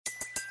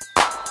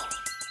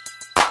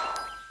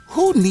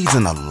Who needs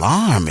an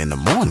alarm in the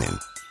morning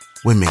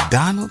when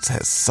McDonald's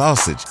has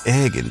sausage,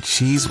 egg, and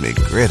cheese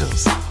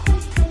McGriddles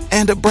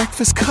and a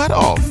breakfast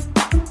cutoff?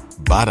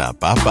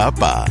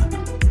 Ba-da-ba-ba-ba.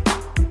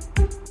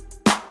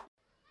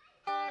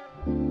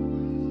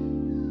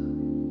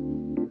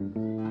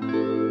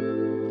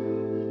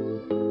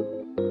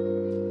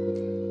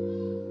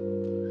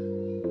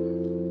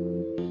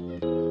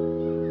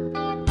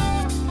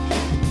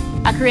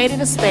 I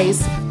created a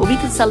space where we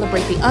can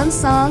celebrate the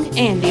unsung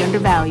and the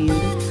undervalued.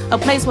 A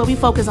place where we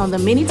focus on the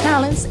many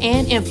talents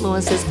and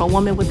influences for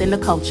women within the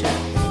culture,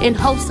 in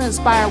hopes to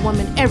inspire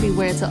women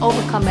everywhere to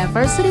overcome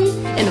adversity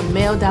in a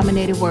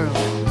male-dominated world.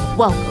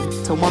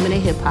 Welcome to Woman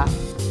in Hip Hop.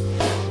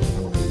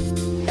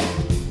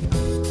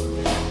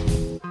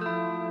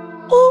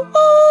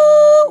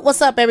 What's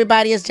up,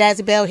 everybody? It's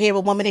Jazzy Bell here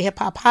with Woman in Hip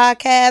Hop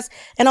Podcast.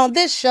 And on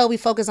this show, we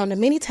focus on the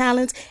many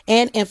talents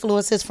and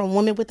influences from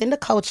women within the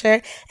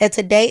culture. And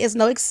today is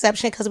no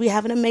exception because we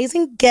have an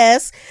amazing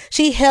guest.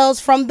 She hails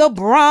from the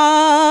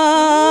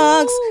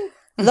Bronx.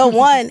 The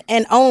one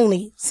and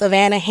only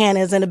Savannah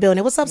Hannah is in the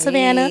building. What's up,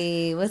 Savannah?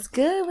 Hey, what's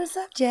good? What's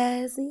up,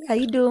 Jazzy? How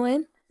you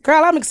doing?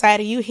 Girl, I'm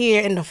excited you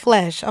here in the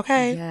flesh,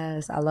 okay?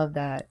 Yes, I love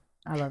that.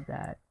 I love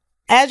that.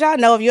 As y'all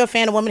know, if you're a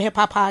fan of Women Hip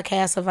Hop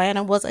Podcast,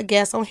 Savannah was a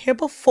guest on here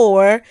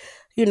before,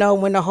 you know,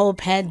 when the whole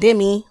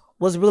pandemic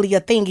was really a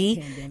thingy.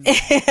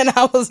 And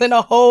I was in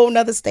a whole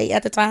nother state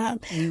at the time.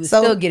 And you were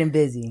still getting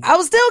busy. I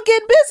was still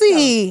getting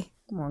busy. Oh,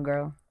 come on,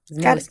 girl.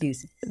 There's no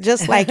excuses.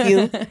 Just like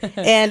you.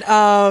 And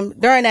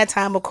during that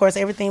time, of course,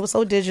 everything was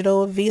so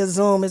digital. Via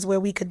Zoom is where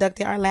we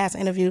conducted our last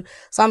interview.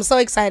 So I'm so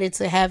excited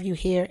to have you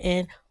here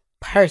in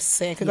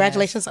person.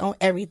 Congratulations on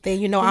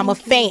everything. You know, I'm a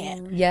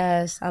fan.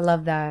 Yes, I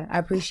love that. I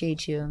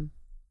appreciate you.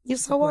 You're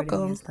so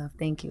welcome.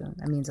 Thank you.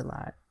 That means a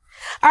lot.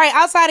 All right,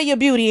 outside of your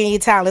beauty and your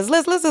talents,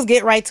 let's just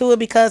get right to it,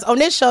 because on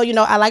this show, you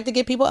know, I like to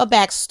give people a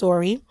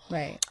backstory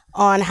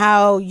on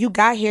how you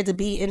got here to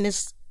be in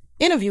this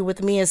interview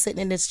with me and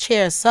sitting in this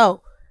chair.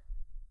 So,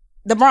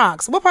 the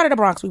Bronx. What part of the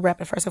Bronx we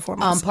repping first and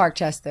foremost?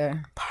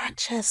 Parkchester.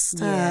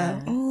 Parkchester. Yeah.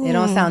 It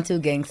don't sound too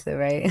gangster,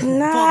 right?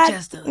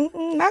 Parkchester.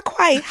 Not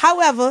quite.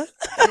 However.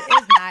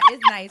 It's not.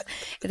 It's nice.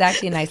 It's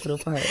actually a nice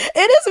little part.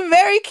 It is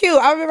very cute.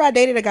 I remember I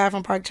dated a guy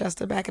from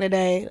Parkchester back in the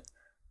day.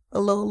 A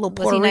little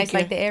Puerto Rican. Was he nice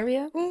like the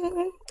area?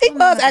 Mm-hmm. He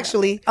was,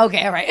 actually.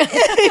 Okay, all right. he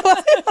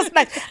was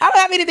nice. I don't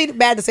have anything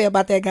bad to say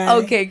about that guy.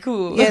 Okay,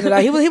 cool. Yeah, no,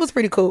 he was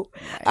pretty cool.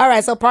 Right. All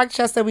right, so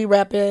Parkchester we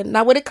repping.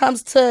 Now, when it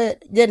comes to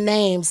your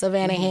name,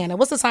 Savannah Hannah,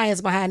 what's the science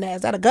behind that?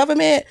 Is that a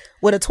government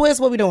with a twist?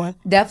 What we doing?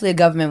 Definitely a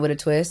government with a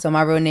twist. So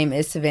my real name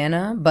is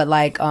Savannah, but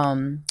like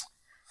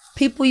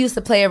people used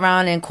to play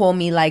around and call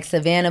me like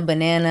Savannah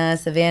Banana,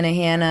 Savannah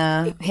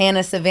Hannah,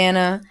 Hannah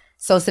Savannah.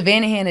 So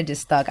Savannah Hannah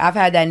just stuck. I've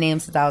had that name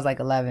since I was like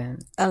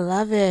 11.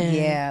 11?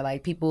 Yeah,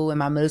 like people in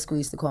my middle school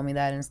used to call me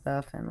that and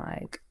stuff. And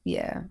like,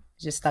 yeah,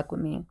 it just stuck with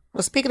me.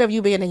 Well, speaking of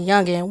you being a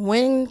youngin',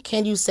 when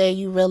can you say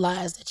you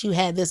realized that you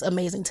had this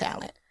amazing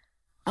talent?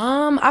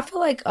 I feel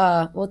like,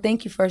 well,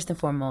 thank you first and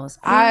foremost.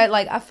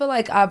 I feel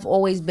like I've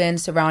always been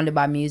surrounded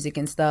by music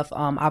and stuff.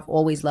 I've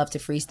always loved to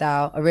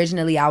freestyle.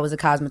 Originally, I was a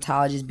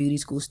cosmetologist, beauty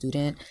school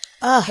student.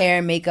 Hair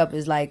and makeup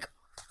is like,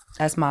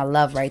 that's my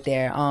love right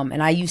there.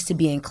 And I used to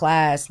be in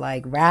class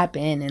like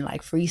rapping and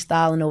like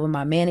freestyling over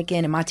my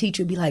mannequin, and my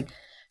teacher would be like,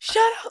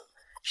 "Shut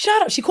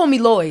up." She called me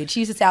Lloyd.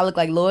 She used to say I look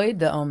like Lloyd,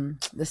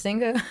 the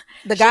singer.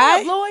 The guy?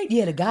 Shut up, Lloyd?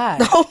 Yeah, the guy.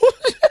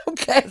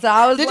 Okay. So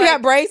I was Did you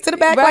have braids to the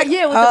back? Right,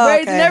 yeah, with the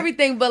braids and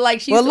everything. But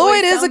like she. Well,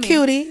 Lloyd is a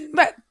cutie.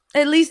 But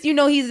at least, you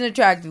know, he's an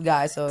attractive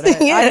guy, so I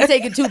didn't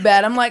take it too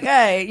bad. I'm like,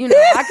 hey, you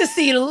know, I could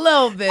see it a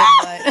little bit,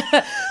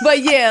 but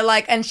yeah,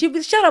 like, and she'd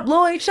be, shut up,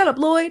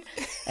 Lloyd.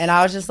 And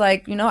I was just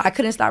like, you know, I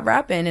couldn't stop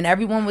rapping, and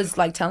everyone was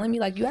like telling me,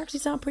 like, you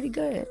actually sound pretty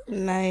good.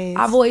 Nice.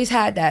 I've always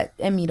had that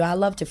in me, though. I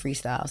love to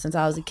freestyle since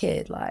I was a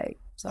kid, like,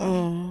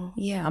 so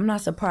yeah, I'm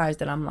not surprised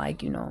that I'm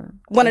like, you know,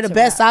 one of the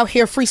best out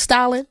here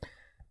freestyling.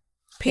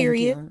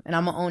 Period. And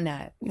I'm gonna own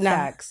that.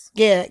 Facts.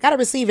 Yeah, gotta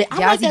receive it. Jazzy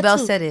like that Bell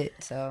too. said it,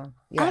 so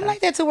yeah. I like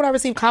that too when I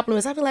receive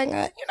compliments. I be like, you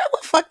know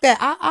what? Fuck that.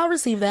 I'll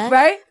receive that.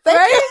 Right?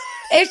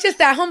 It's just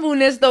that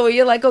humbleness though, where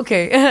you're like,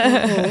 okay.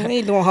 We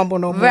ain't doing humble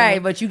no more.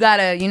 Right, but you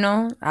gotta, you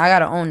know, I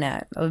gotta own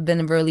that. I've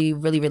been really,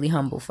 really, really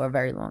humble for a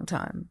very long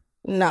time.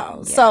 No.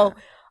 Yeah. So,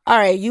 all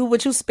right, you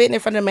spitting in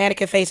front of the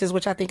mannequin faces,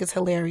 which I think is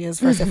hilarious,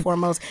 first and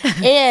foremost.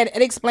 And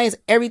it explains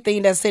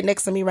everything that's sitting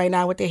next to me right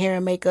now with the hair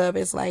and makeup.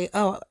 It's like,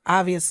 oh,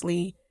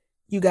 obviously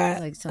you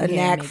got like a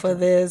knack for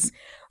this.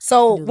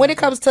 So when it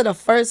comes to the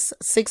first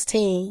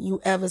 16 you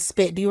ever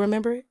spit, do you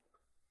remember it?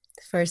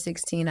 The first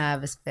 16 I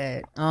ever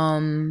spit.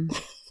 I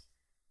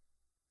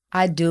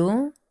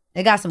do.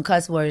 It got some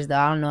cuss words though.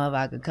 I don't know if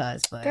I could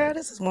cuss, but girl,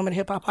 this is Woman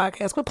Hip Hop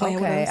Podcast. Quit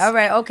playing with us. All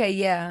right, okay,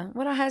 yeah.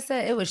 What I had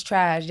said, it was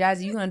trash.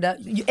 Jazzy,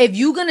 if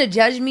you gonna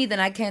judge me, then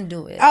I can't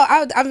do it.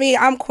 Oh, I mean,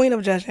 I'm queen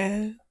of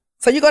judging.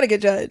 So you're going to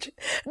get judged.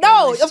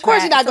 No, of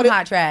course you're not going to.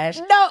 Hot trash.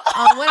 No.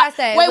 What I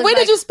say? Wait, when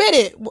did you spit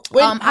it?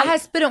 I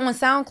had spit it on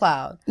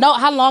SoundCloud. No,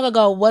 how long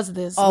ago was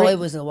this? Oh, it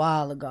was a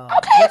while ago.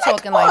 Okay, we're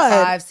talking like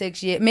 5,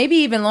 6 years, maybe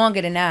even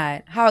longer than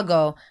that. How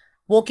ago?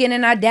 Walk in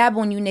and I dab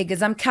on you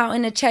niggas. I'm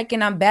counting the check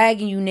and I'm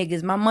bagging you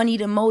niggas. My money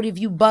the motive,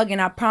 you bugging.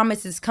 I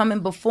promise it's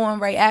coming before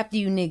and right after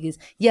you niggas.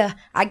 Yeah,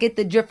 I get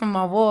the drip from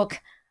my walk.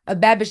 A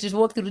bad bitch just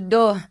walked through the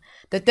door.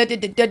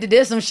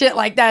 There's some shit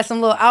like that,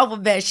 some little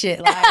alphabet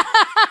shit. Like,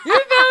 you feel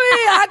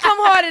me? I come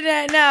harder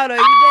than that now, though.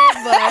 You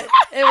did,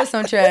 but it was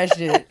some trash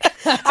shit.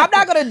 I'm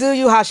not gonna do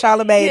you how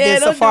Charlamagne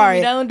did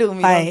Safari. Don't do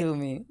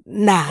me.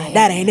 Nah,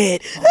 that ain't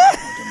it.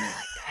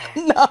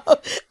 No,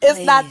 it's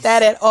not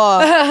that at all.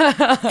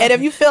 And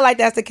if you feel like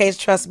that's the case,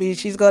 trust me,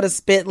 she's gonna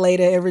spit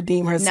later and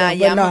redeem herself. I'm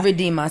gonna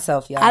redeem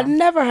myself, y'all. I've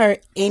never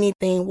heard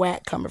anything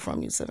whack coming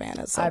from you,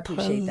 Savannah. So I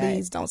appreciate that.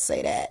 Please don't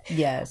say that.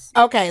 Yes.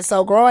 Okay,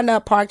 so growing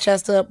up,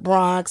 Parkchester,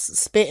 Bronx,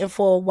 spitting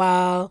for a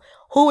while.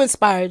 Who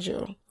inspired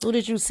you? Who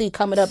did you see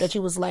coming up that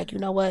you was like, you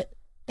know what?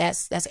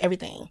 That's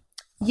everything.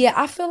 Yeah,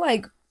 I feel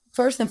like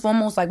first and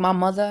foremost, like my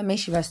mother, may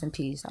she rest in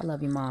peace. I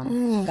love you,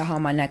 Mom. Got her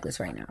on my necklace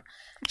right now.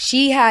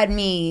 She had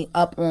me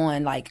up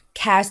on like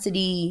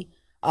Cassidy,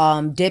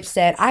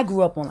 Dipset. I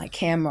grew up on like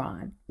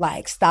Cameron,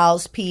 like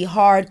Styles P,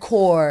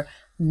 hardcore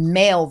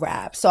male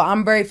rap. So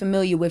I'm very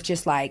familiar with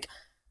just like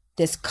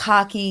this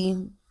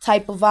cocky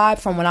type of vibe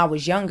from when I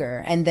was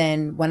younger. And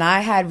then when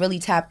I had really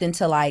tapped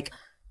into like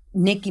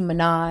Nicki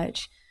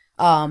Minaj,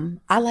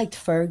 I liked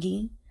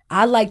Fergie.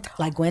 I liked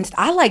like Gwen.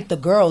 I liked the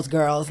girls,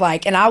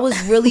 like, and I was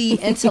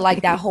really into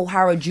like that whole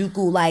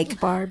Harajuku, like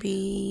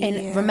Barbie.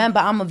 And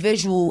remember, I'm a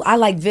visual. I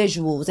like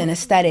visuals and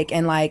aesthetic,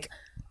 and like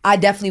I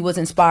definitely was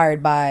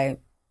inspired by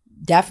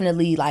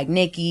definitely like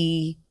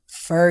Nicki,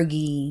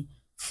 Fergie,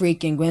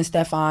 freaking Gwen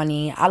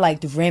Stefani. I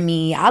liked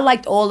Remy. I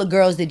liked all the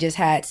girls that just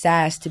had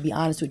sass. To be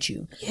honest with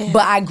you,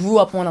 but I grew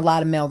up on a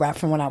lot of male rap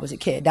from when I was a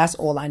kid. That's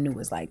all I knew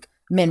was like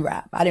men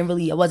rap. I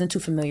wasn't too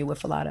familiar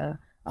with a lot of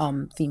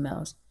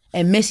females.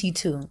 And Missy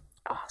too.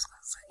 Oh,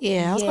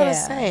 I was gonna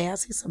say. I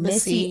see some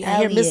Missy. I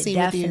hear Missy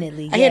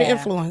definitely. I hear the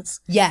influence.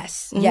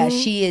 Yes, yes.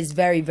 She is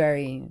very,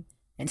 very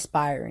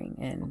inspiring,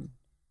 and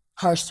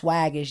her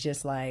swag is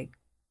just like.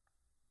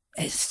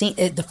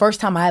 The first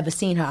time I ever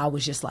seen her, I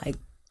was just like,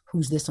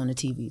 "Who's this on the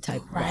TV?"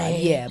 type. Right.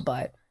 Vibe. Yeah,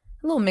 but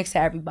a little mix to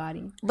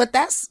everybody. But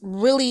that's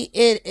really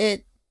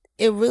it.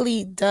 It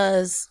really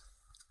does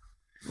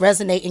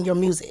resonate in your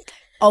music.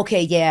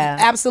 Okay, yeah.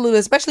 Absolutely.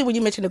 Especially when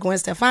you mention the Gwen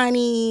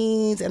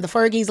Stefani's and the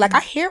Fergies. Like,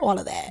 I hear all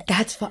of that.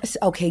 That's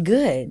okay,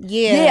 good.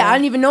 Yeah. Yeah, I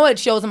didn't even know it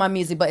shows in my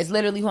music, but it's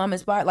literally who I'm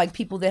inspired, like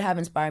people that have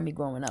inspired me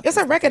growing up. It's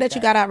a record that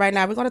you got out right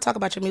now. We're going to talk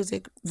about your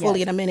music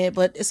fully in a minute,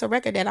 but it's a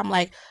record that I'm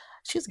like,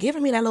 she's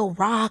giving me that little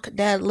rock,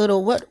 that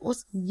little,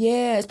 what's...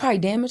 Yeah, it's probably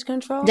Damage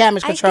Control.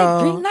 Damage Control.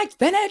 I drink like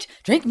spinach,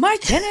 drink my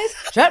tennis,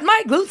 shut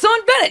my glutes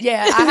on Bennett.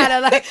 Yeah, I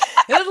had it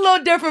was a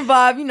little different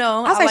vibe, you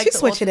know. I was like, she's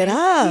switching it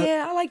up.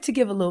 Yeah, I like to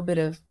give a little bit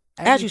of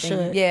everything. As you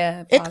should.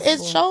 Yeah,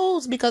 it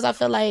shows because I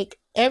feel like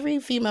every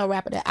female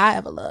rapper that I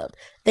ever loved,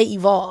 they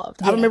evolved.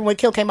 Yeah. I remember when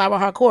Kill came out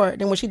with Hardcore,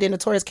 then when she did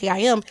Notorious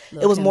K.I.M.,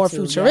 it was more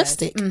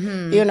futuristic,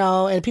 you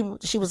know, and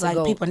she was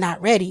like, people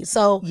not ready.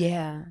 So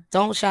yeah,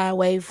 don't shy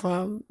away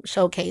from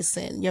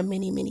showcasing your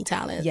many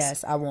talents.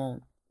 Yes, I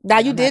won't. Now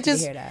you did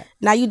just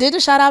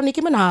shout out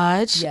Nicki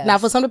Minaj. Yes. Now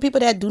for some of the people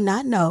that do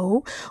not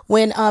know,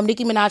 when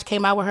Nicki Minaj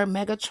came out with her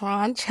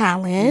Megatron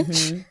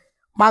challenge,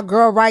 my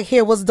girl right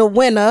here was the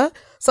winner.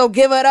 So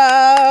give it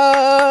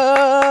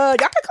up.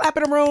 Y'all can clap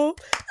in the room.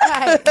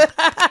 Right.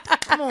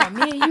 Come on,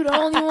 me and you the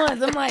only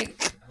ones. I'm like,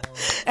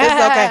 it's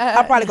okay.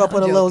 I'm probably gonna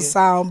put a little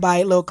sound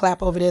bite, little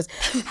clap over this.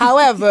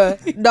 However,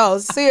 no,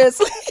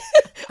 seriously,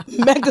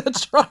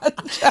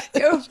 Megatron.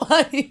 You're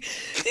funny.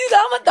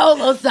 I'm gonna throw a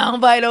little sound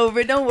bite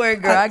over it. Don't worry,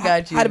 girl. I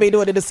got you. I'd be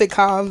doing it in the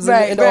sitcoms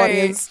and the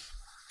audience.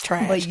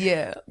 Trash. But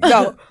yeah.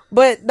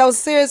 No,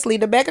 seriously,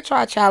 the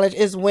Megatron challenge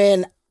is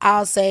when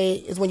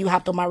you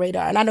hopped on my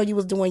radar. And I know you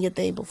was doing your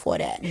thing before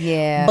that.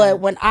 Yeah. But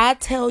when I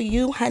tell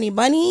you, honey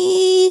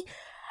bunny,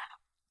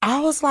 I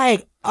was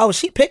like, oh,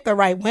 she picked the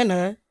right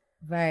winner.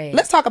 Right.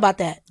 Let's talk about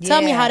that. Yeah.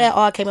 Tell me how that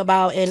all came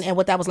about and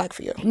what that was like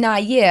for you. Nah,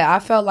 yeah. I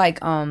felt like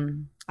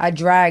I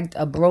dragged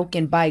a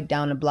broken bike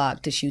down the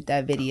block to shoot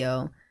that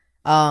video.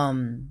 I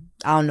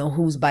don't know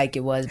whose bike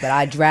it was, but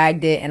I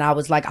dragged it and I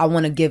was like,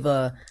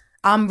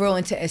 I'm real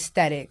into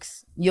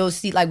aesthetics. You'll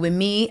see, like with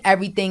me,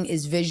 everything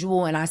is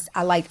visual, and I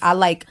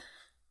like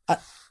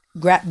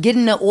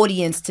getting the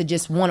audience to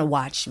just want to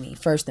watch me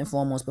first and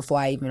foremost before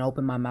I even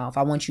open my mouth.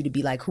 I want you to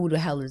be like, who the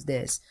hell is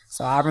this?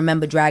 So I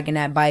remember dragging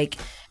that bike,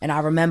 and I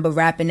remember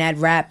rapping that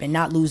rap and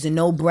not losing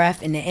no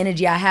breath, and the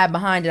energy I had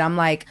behind it. I'm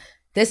like,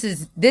 this.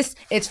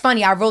 It's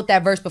funny. I wrote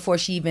that verse before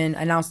she even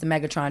announced the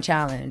Megatron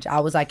challenge.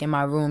 I was like in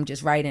my room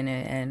just writing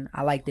it, and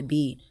I like the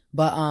beat,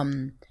 but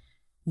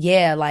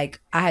yeah,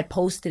 like I had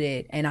posted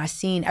it and I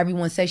seen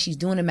everyone say she's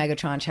doing a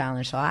Megatron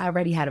challenge. So I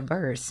already had a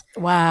verse.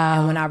 Wow.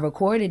 And when I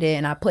recorded it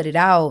and I put it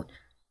out,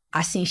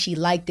 I seen she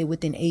liked it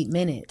within 8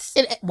 minutes.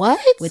 What?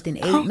 Within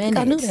 8 minutes.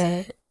 I knew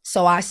that.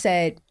 So I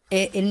said,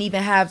 it didn't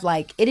even have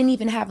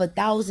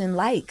 1,000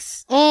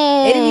 likes.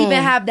 It didn't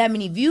even have that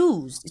many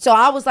views. So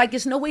I was like,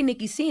 there's no way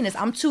Nicki's seeing this.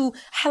 I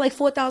had like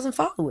 4,000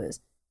 followers.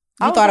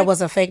 You thought it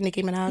was a fake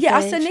Nicki Minaj Yeah,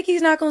 page? I said,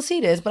 Nicki's not going to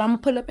see this, but I'm going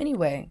to put it up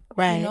anyway.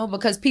 Right. You know,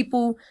 because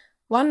people...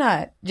 Why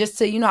not? Just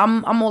to,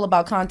 I'm all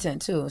about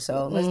content too,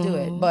 so let's do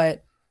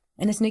it.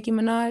 And it's Nicki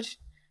Minaj.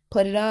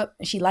 Put it up,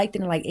 and she liked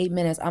it in like 8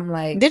 minutes. I'm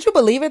like... Did you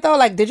believe it, though?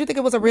 Like, did you think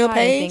it was a real page?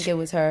 I didn't think it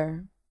was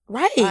her.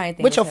 Right.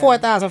 With your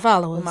 4,000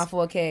 followers. With my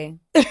 4K.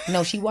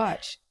 No, she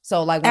watched.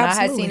 So, like, when I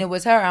had seen it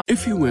was her...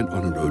 If you went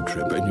on a road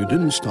trip and you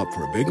didn't stop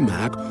for a Big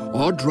Mac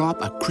or drop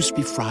a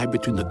crispy fry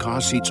between the car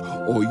seats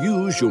or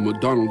use your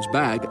McDonald's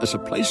bag as a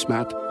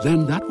placemat,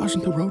 then that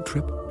wasn't a road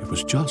trip. It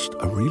was just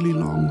a really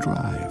long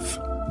drive.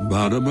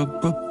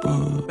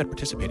 Ba-da-ba-ba-ba. At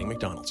participating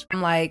McDonald's.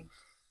 I'm like,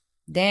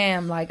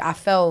 damn, like, I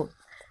felt...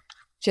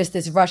 just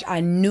this rush.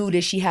 I knew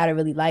that she had to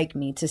really like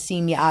me to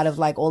see me out of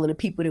like all of the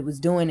people that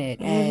was doing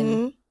it.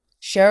 And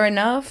sure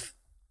enough,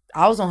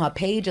 I was on her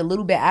page a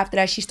little bit after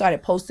that. She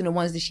started posting the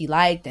ones that she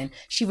liked and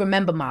she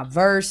remembered my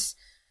verse.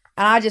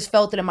 And I just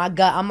felt it in my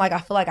gut. I'm like, I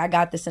feel like I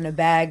got this in the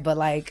bag, but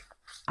like,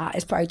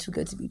 it's probably too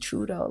good to be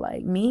true though.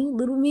 Like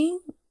little me.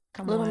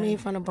 Come little on. me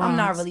from the Bronx. I'm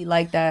not really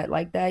like that.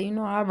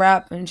 I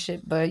rap and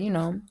shit, but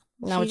Not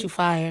what you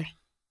fire.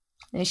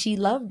 And she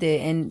loved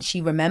it and she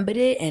remembered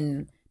it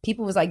and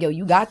people was like, yo,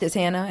 you got this,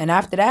 Hannah. And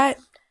after that,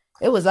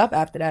 it was up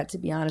after that, to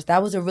be honest.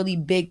 That was a really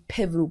big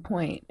pivotal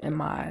point in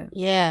my...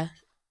 Yeah.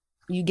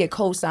 You get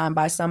co-signed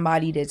by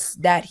somebody that's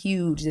that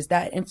huge, that's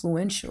that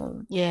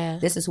influential. Yeah.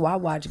 This is who I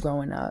watched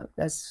growing up.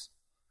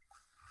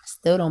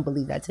 Still don't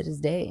believe that to this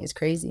day. It's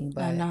crazy.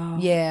 But I know.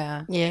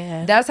 Yeah.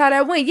 Yeah. That's how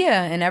that went,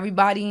 yeah. And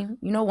everybody,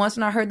 once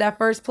when I heard that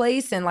first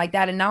place and like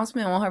that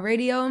announcement on her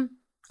radio.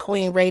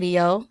 Queen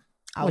Radio.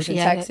 I was in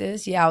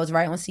Texas. Yeah, I was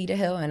right on Cedar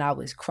Hill and I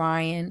was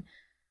crying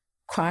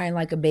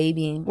like a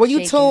baby. Were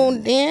you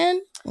tuned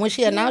in when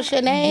she announced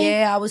your name?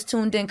 Yeah, I was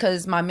tuned in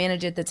because my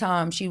manager at the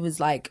time, she was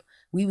like,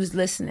 we was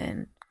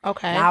listening.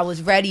 Okay. And I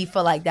was ready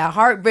for like that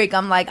heartbreak.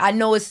 I'm like, I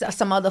know it's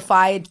some other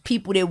fired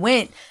people that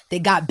went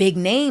that got big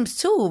names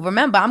too.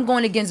 Remember, I'm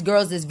going against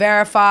girls that's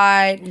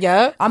verified.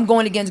 Yeah. I'm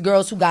going against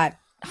girls who got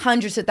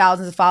hundreds of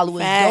thousands of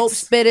followers. Facts. Dope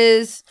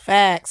spitters.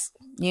 Facts.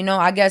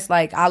 I guess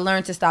like I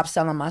learned to stop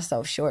selling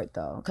myself short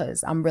though,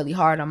 because I'm really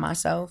hard on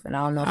myself, and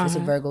I don't know if it's a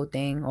Virgo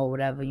thing or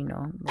whatever.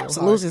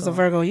 Absolutely, it's a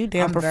Virgo. You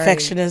damn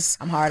perfectionist.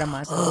 I'm hard on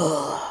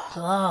myself.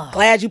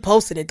 Glad you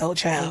posted it though,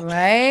 child.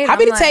 Right? How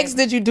many takes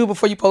did you do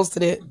before you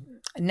posted it?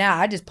 Nah,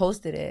 I just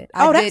posted it.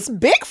 That's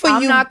big for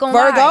I'm you, not gonna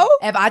Virgo.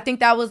 Lie. I think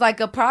that was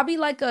probably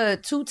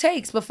 2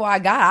 takes before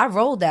I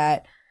rolled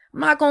that. I'm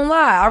not gonna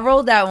lie, I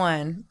rolled that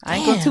one. I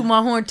ain't gonna toot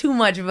my horn too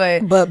much,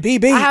 but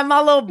BB, I had my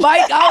little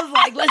bike. I was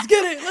like, let's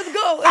get it, let's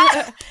go.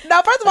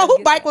 Now, first of all,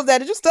 who bike was that?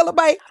 Did you steal a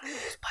bike?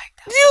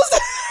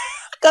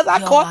 Because I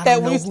caught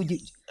that when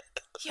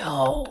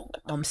Yo,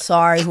 I'm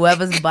sorry,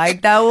 whoever's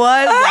bike that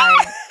was.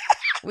 Like,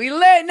 we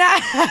lit now.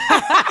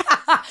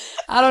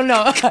 I don't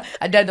know.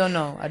 I don't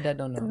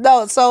know.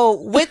 No, so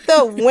with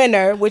the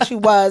winner, which she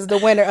was the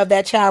winner of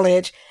that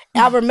challenge,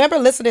 I remember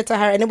listening to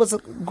her, and it was a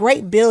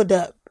great build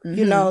up.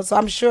 So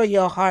I'm sure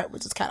your heart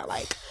was just kind of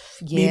like,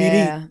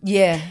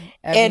 yeah,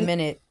 every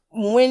minute.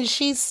 When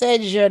she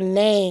said your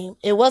name,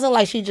 it wasn't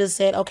like she just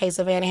said, okay,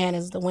 Savannah Hannah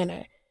is the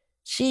winner.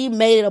 She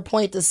made it a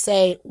point to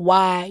say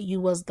why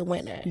you was the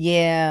winner.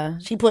 Yeah.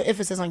 She put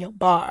emphasis on your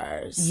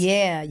bars.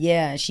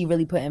 Yeah. She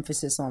really put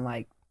emphasis on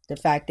the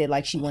fact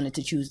that she wanted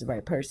to choose the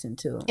right person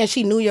too. And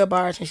she knew your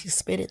bars and she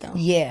spit it though.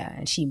 Yeah,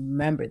 and she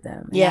remembered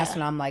them. And that's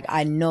when I'm like,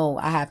 I know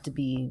I have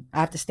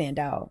to stand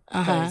out.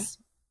 Because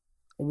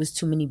it was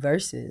too many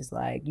verses.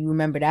 Like, you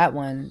remember that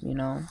one,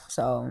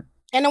 so.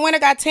 And the winner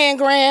got 10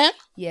 grand.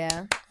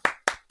 Yeah.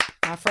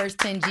 My first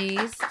 10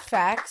 G's.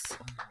 Facts.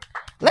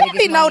 Let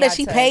me know that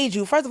she paid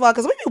you, first of all,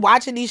 because we be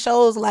watching these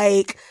shows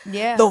like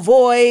The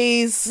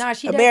Voice,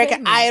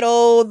 American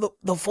Idol,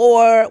 the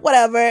Four,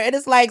 whatever. And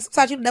it's like,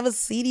 sometimes you never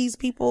see these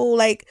people,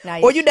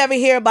 or you never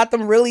hear about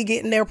them really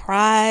getting their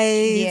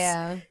prize.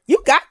 Yeah.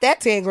 You got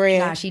that 10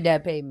 grand. Nah, she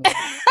did pay me.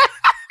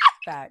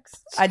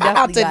 Facts. I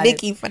definitely got to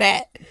Nikki it. For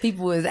that.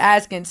 People was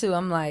asking too.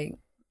 I'm like,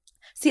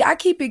 see, I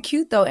keep it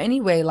cute though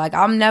anyway.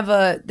 I'm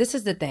never, this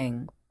is the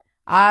thing.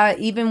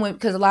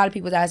 Because a lot of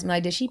people ask me,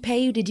 did she pay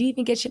you? Did you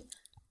even get your...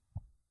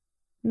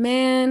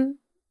 Man,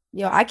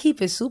 I keep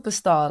it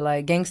superstar,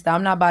 gangsta.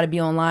 I'm not about to be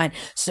online.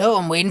 So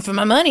I'm waiting for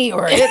my money,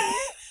 or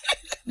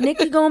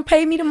Nikki gonna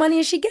pay me the money,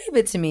 and she gave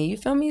it to me. You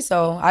feel me?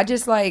 So I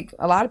just a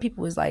lot of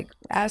people was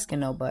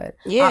asking though, but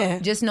I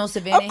just know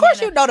Savannah. Of course,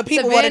 Hannah, you know the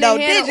people want to know.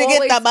 Did you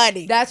get the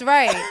money? That's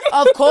right.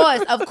 Of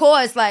course.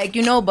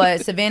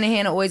 But Savannah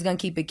Hannah always gonna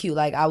keep it cute.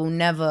 I will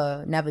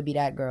never be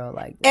that girl.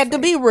 And to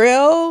be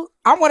real,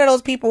 I'm one of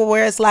those people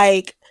where it's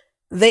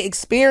the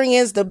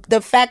experience,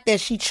 the fact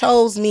that she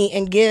chose me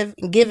and giving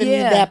me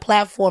that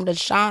platform to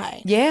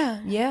shine.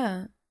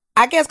 Yeah.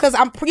 I guess because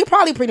you're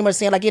probably pretty much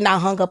saying you're not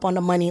hung up on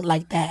the money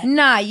like that.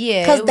 Nah,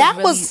 yeah. Because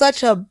that was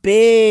such a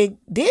big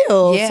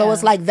deal. Yeah. So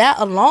it's that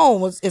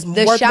alone is worth more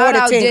than 10 grand. The shout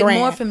out did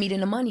more for me than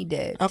the money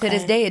did. Okay. To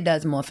this day, it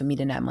does more for me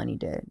than that money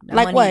did.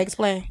 What?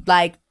 Explain.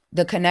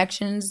 The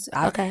connections.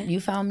 You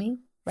found me.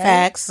 Right?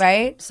 Facts.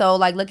 Right? So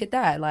look at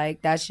that.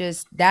 That's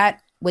just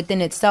that.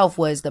 Within itself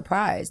was the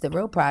prize. The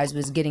real prize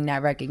was getting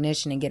that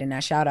recognition and getting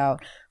that shout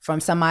out from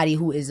somebody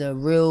who is a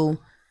real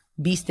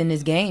beast in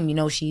this game. You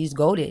know, she's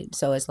goated.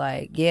 So it's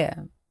like, yeah,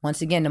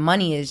 once again, the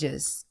money is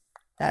just,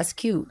 that's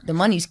cute. The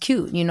money's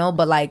cute, you know,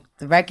 but like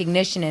the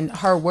recognition and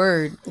her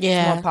word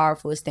is more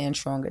powerful. It stands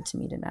stronger to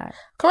me than that.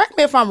 Correct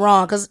me if I'm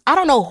wrong, because I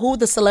don't know who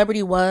the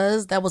celebrity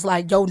was that was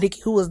like, yo,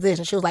 Nikki, who was this?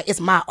 And she was like, it's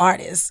my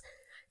artist.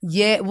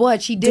 Yeah,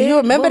 what? She did? Do you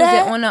remember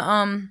that? It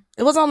on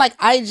it was on like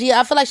IG.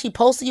 I feel like she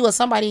posted you or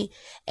somebody,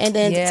 and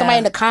then somebody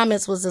in the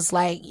comments was just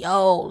like,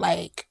 yo,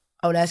 like,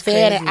 oh, that's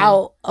fanning crazy.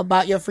 out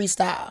about your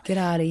freestyle. Get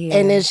out of here.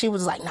 And then she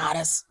was like, nah,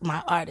 that's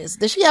my artist.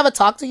 Did she ever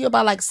talk to you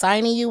about like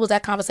signing you? Was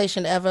that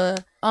conversation ever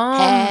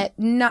had?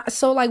 Not,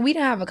 so like we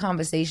didn't have a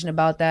conversation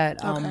about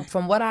that. Okay.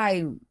 From what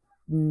I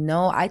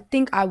know, I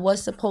think I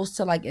was supposed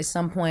to like at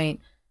some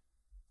point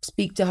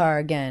speak to her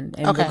again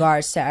in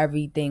regards to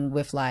everything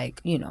with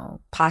like, you know,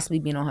 possibly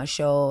being on her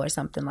show or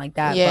something like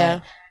that. Yeah.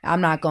 But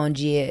I'm not going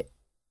to G it.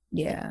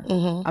 Yeah.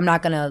 Mm-hmm. I'm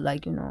not going to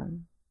like, you know,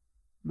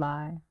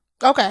 lie.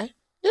 Okay.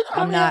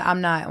 I'm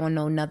not on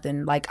no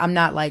nothing. Like, I'm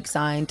not like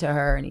signed to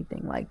her or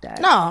anything like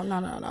that.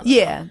 No.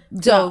 Yeah.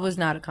 So it was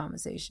not a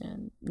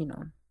conversation, you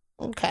know.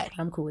 Okay.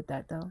 I'm cool with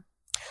that though.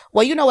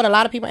 Well, you know what a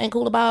lot of people ain't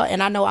cool about,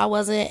 and I know I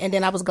wasn't, and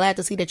then I was glad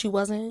to see that you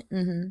wasn't.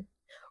 Mm-hmm.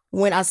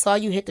 When I saw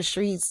you hit the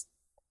streets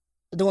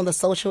doing the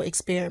social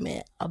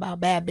experiment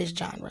about bad bitch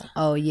genre.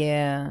 Oh,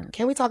 yeah.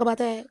 Can we talk about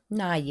that?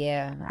 Nah,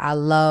 yeah. I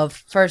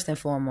love, first and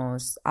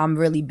foremost, I'm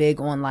really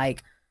big on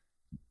like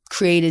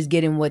creators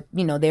getting what,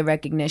 you know, their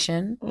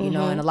recognition, you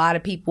know, and a lot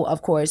of people,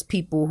 of course,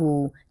 people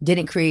who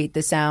didn't create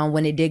the sound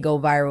when it did go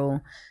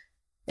viral,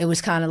 it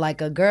was kind of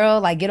like a girl,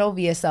 like, get over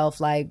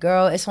yourself. Like,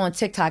 girl, it's on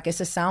TikTok. It's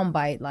a sound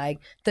bite. Like,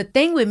 the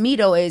thing with me,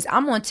 though, is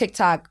I'm on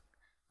TikTok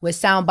with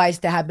sound bites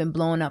that have been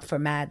blowing up for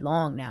mad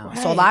long now. Right.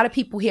 So a lot of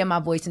people hear my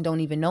voice and don't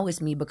even know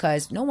it's me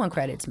because no one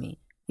credits me.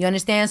 You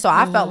understand? So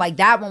I felt like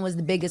that one was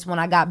the biggest one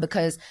I got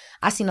because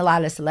I seen a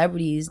lot of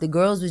celebrities. The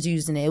girls was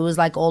using it. It was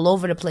like all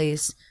over the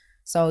place.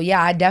 So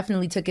yeah, I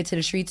definitely took it to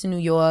the streets of New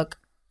York.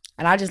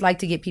 And I just like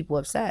to get people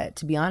upset,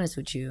 to be honest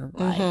with you.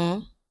 Like,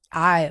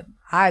 I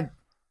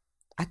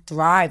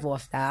thrive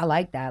off that. I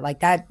like that. Like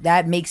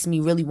that makes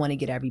me really want to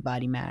get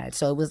everybody mad.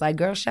 So it was like,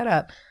 girl, shut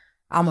up.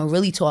 I'm going to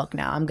really talk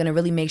now. I'm going to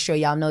really make sure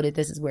y'all know that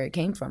this is where it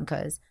came from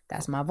because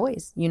that's my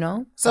voice, you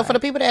know? So for the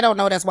people that don't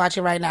know that's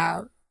watching right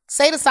now,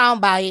 say the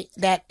soundbite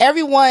that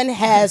everyone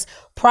has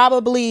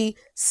probably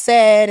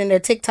said in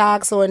their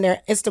TikToks or in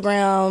their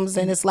Instagrams,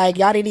 and it's like,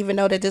 y'all didn't even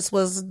know that this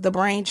was the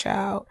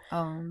brainchild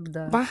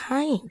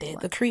behind it,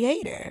 the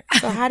creator.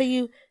 So how do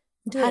you...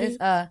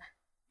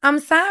 I'm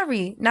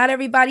sorry, not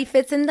everybody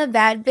fits in the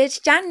bad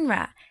bitch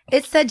genre.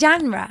 It's a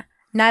genre.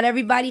 Not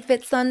everybody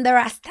fits on the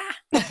Rasta.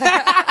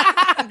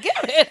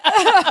 Get it.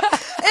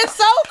 It's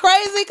so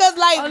crazy because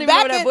like I don't even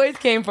know where that voice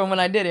came from when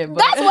I did it. But.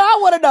 That's what I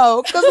want to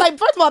know. Because like,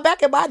 first of all,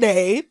 back in my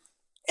day,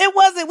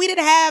 we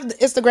didn't have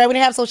Instagram, we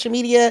didn't have social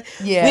media,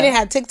 we didn't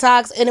have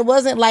TikToks, and it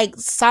wasn't like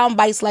sound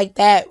bites like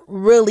that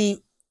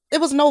really. It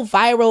was no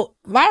viral.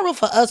 Viral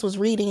for us was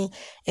reading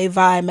a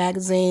Vibe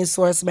magazine,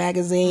 Source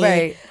magazine.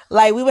 Right.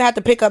 Like, we would have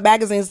to pick up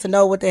magazines to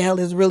know what the hell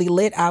is really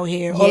lit out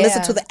here. Or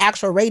listen to the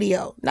actual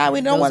radio. Now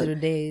we don't want to.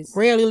 Days.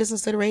 Rarely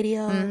listens to the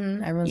radio.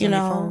 Everyone's on their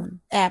phone.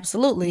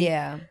 Absolutely.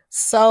 Yeah.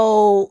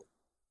 So,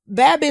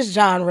 bad bitch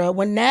genre,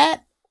 when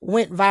that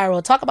went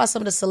viral, talk about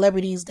some of the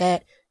celebrities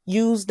that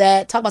use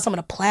that. Talk about some of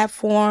the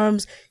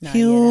platforms,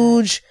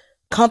 huge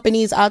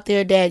companies out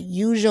there that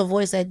use your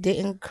voice that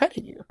didn't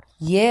credit you.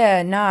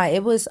 Yeah, nah,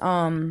 it was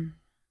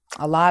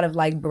a lot of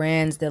like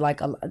brands that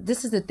like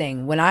this is the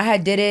thing. When I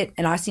had did it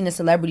and I seen the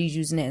celebrities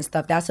using it and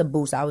stuff, that's a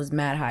boost. I was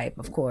mad hype,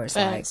 of course,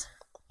 like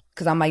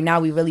because I'm like,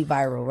 now we really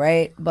viral,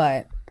 right?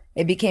 But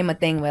it became a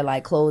thing where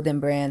like clothing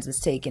brands was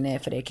taking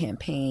it for their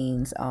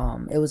campaigns.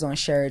 It was on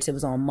shirts, it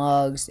was on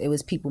mugs, it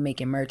was people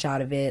making merch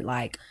out of it,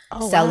 like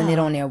selling it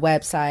on their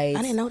websites.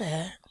 I didn't know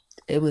that.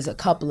 It was a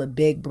couple of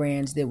big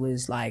brands that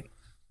was like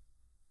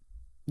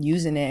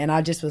using it, and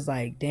I just was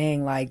like,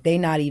 dang, like they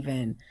not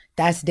even,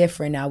 that's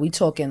different now. We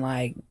talking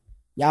like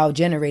y'all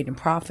generating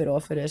profit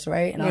off of this,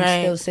 right? And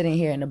I'm still sitting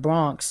here in the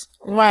Bronx.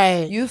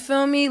 Right. You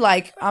feel me?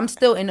 Like I'm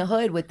still in the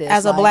hood with this.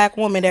 As a black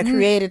woman that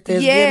created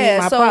this, give me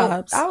my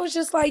props. I was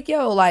just like,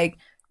 yo, like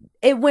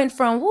it went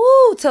from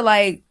woo to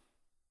like,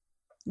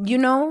 you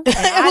know. It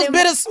was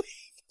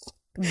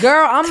bittersweet.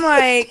 Girl, I'm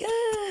like,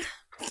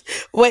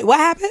 wait, what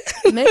happened?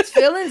 Mixed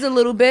feelings a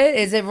little bit.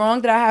 Is it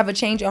wrong that I have a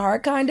change of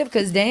heart kind of?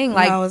 Because dang,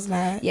 like, no, it's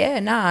not. Yeah,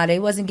 nah, they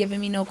wasn't giving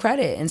me no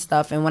credit and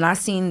stuff. And when I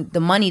seen the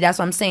money, that's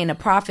what I'm saying, the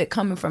profit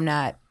coming from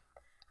that,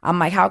 I'm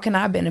like, how can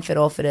I benefit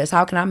off of this?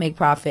 How can I make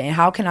profit? And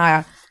how can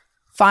I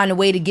find a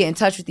way to get in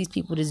touch with these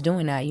people that's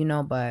doing that, you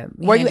know? But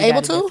were you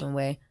able to? Different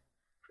way.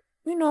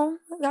 You know,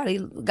 I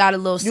got a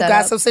little setup. You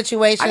got some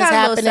situations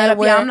happening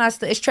where... Yeah, I'm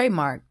not, it's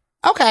trademark.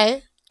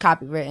 Okay.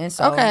 Copywritten.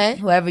 So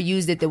whoever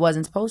used it that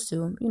wasn't supposed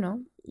to, you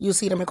know. You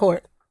see them in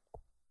court.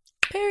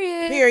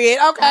 Period.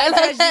 Okay.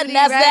 That's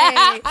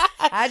that.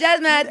 I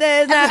just met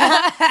this.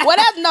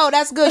 Well,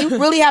 that's good. You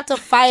really have to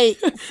fight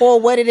for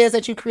what it is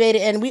that you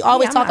created. And we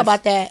always talk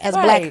about that as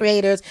Black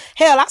creators.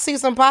 Hell, I see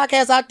some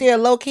podcasts out there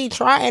low-key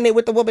trying it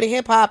with the woman in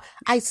hip-hop.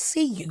 I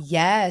see you.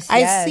 Yes.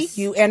 I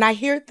see you, and I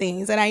hear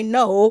things, and I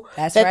know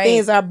that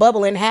things are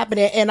bubbling,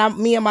 happening, and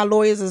me and my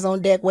lawyers is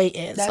on deck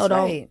waiting. That's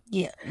right.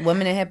 Yeah.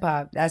 Women in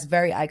hip-hop, that's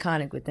very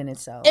iconic within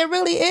itself. It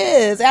really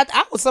is.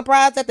 I was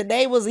surprised that the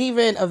name was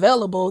even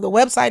available. The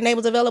website name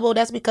was available.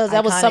 That's because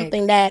that was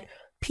something that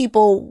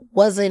people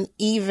wasn't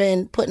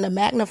even putting a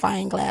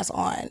magnifying glass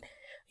on,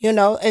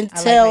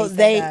 until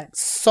they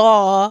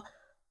saw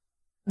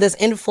this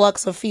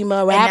influx of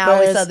female rappers. And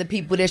now it's other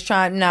people that's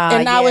trying,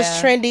 and now it's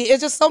trendy.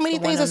 It's just so many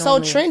things are so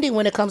trendy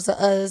when it comes to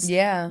us.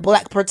 Yeah.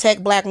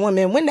 Protect Black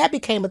women. When that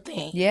became a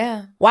thing.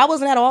 Yeah. Why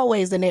wasn't that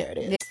always the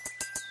narrative?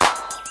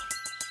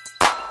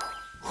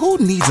 Who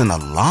needs an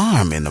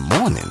alarm in the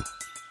morning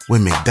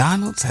when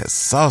McDonald's has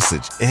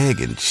sausage,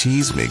 egg, and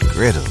cheese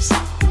McGriddles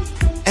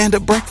and a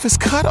breakfast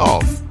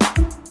cutoff?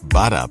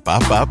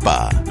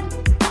 Ba-da-ba-ba-ba.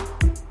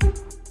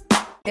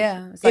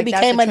 Yeah. It's it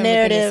became a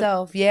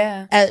narrative.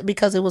 Yeah.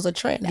 Because it was a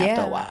trend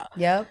after a while.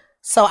 Yep.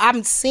 So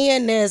I'm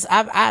seeing this.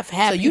 I've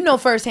had. So you know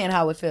firsthand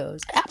how it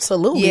feels.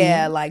 Absolutely.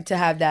 Yeah, like to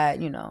have that,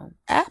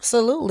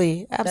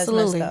 Absolutely. That's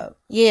messed up.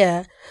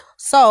 Yeah.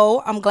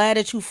 So I'm glad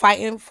that you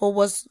fighting for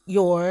what's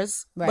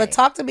yours. Right. But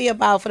talk to me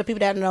about, for the people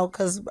that know,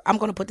 because I'm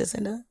going to put this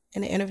in the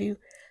interview,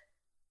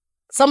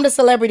 some of the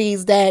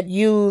celebrities that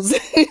use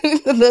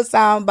the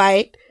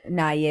soundbite.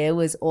 It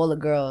was all the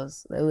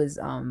girls. It was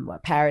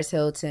Paris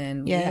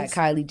Hilton. Yes. We had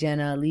Kylie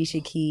Jenner,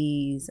 Alicia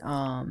Keys.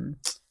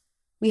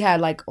 We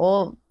had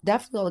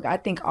definitely I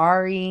think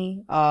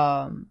Ari.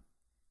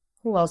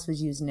 Who else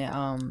was using it?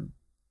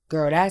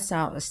 Girl, that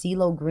sound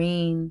CeeLo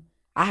Green.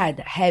 I had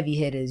the heavy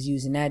hitters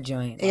using that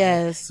joint.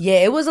 Yes. Yeah,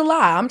 it was a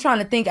lot. I'm trying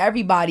to think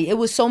everybody. It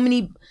was so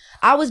many.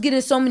 I was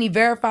getting so many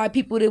verified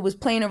people that was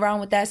playing around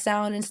with that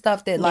sound and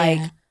stuff that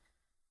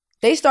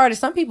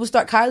some people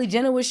Kylie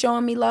Jenner was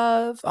showing me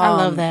love. I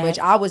love that. Which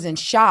I was in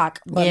shock.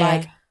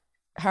 But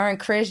her and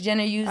Kris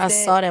Jenner used it. I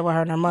saw that with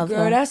her and her mother.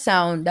 Girl,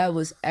 that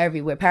was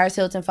everywhere. Paris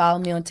Hilton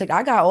followed me on TikTok.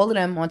 I got all of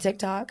them on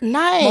TikTok.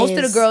 Nice. Most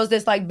of the girls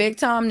that's big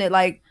time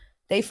that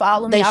they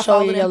follow me. I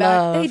follow them back.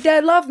 Love. They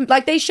dead love me.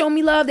 They show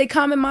me love. They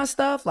comment my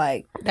stuff.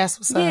 That's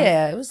what's up.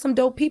 Yeah, it was some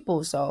dope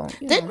people. So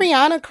did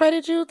Rihanna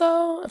credit you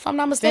though? If I'm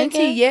not mistaken.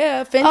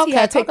 Fenty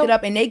had picked it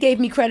up and they gave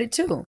me credit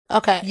too.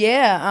 Okay.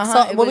 Yeah.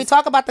 So when we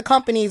talk about the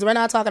companies, we're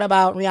not talking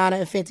about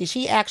Rihanna and Fenty.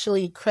 She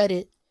actually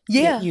credited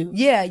you.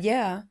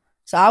 Yeah.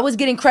 So I was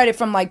getting credit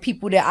from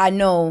people that I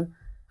know.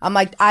 I'm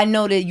I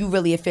know that you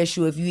really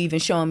official if you even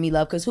showing me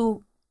love. Because at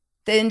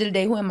the end of the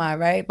day, who am I,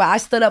 right? But I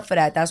stood up for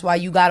that. That's why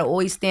you got to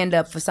always stand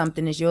up for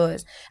something that's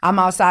yours. I'm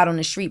outside on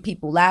the street,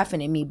 people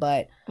laughing at me,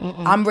 but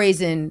I'm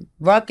raising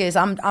ruckus.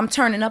 I'm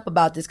turning up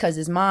about this because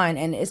it's mine.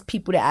 And it's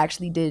people that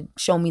actually did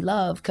show me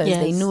love because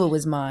they knew it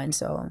was mine.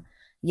 So,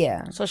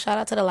 yeah. So shout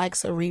out to the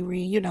likes of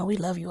Riri. We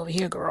love you over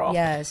here, girl.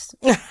 Yes.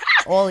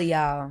 All of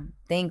y'all.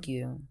 Thank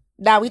you.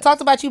 Now, we talked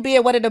about you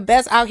being one of the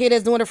best out here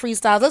that's doing the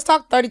freestyles. Let's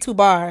talk 32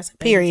 bars,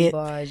 period. 32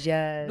 bars,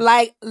 yes.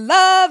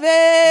 Love it.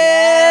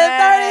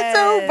 Yes.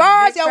 32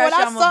 bars. Yo, when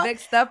I'm a big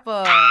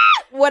stepper.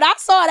 When I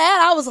saw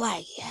that, I was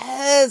like,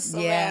 yes,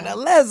 Savannah,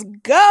 let's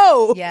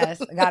go. Yes,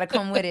 gotta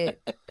come with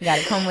it.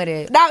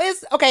 Now,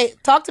 okay,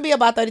 talk to me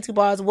about 32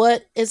 bars.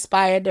 What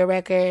inspired the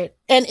record?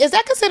 And is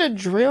that considered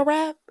drill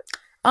rap?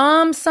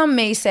 Some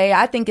may say.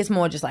 I think it's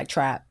more just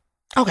trap.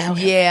 Okay.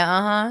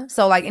 Yeah,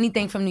 So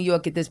anything from New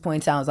York at this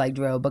point sounds like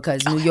drill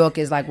because New York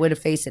is where the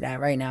face of that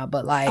right now.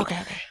 But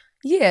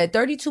yeah,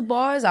 32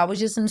 bars. I was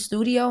just in the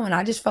studio and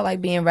I just felt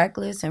like being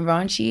reckless and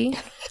raunchy.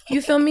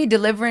 You feel me?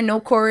 Delivering, no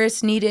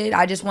chorus needed.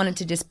 I just wanted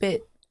to just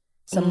spit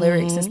some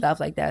lyrics and stuff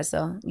like that.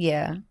 So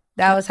yeah,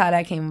 that was how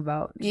that came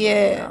about.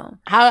 Yeah.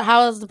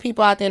 How is the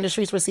people out there in the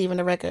streets receiving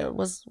the record?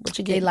 What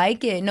you get? They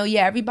like it. No,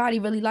 yeah, everybody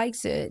really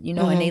likes it.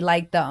 And they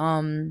like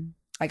the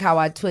how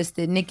I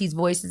twisted Nicki's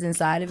voices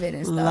inside of it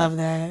and stuff. Love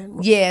that.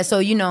 Yeah,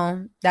 so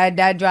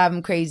that drive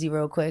them crazy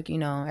real quick.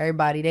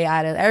 Everybody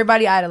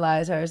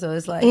idolize her, so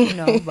it's but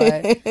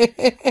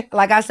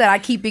like I said, I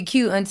keep it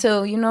cute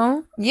until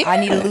I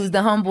need to lose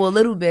the humble a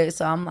little bit.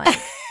 So I'm y'all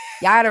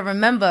gotta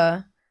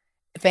remember,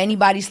 if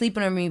anybody's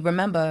sleeping on me,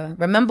 remember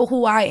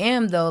who I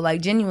am though,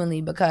 genuinely,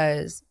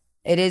 because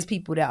it is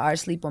people that are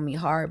sleep on me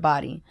hard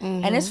body,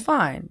 and it's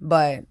fine.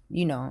 But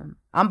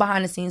I'm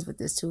behind the scenes with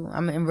this too.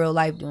 I'm in real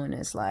life doing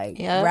this,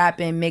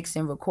 rapping,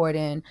 mixing,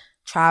 recording,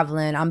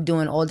 traveling. I'm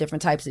doing all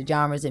different types of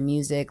genres of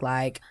music.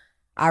 I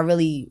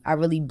really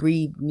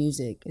breathe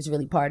music. It's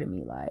really part of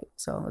me.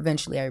 So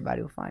eventually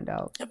everybody will find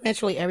out.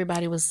 Eventually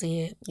everybody will see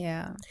it.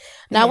 Yeah.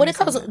 Now when it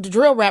comes to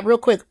drill rap, real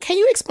quick, can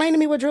you explain to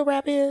me what drill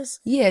rap is?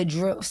 Yeah,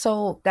 drill.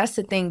 So that's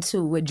the thing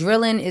too. With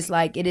drilling, it's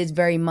it is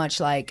very much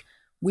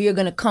we are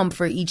gonna come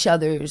for each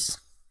other's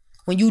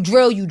when you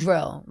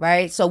drill,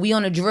 right? So we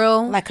on a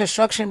drill. Like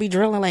construction be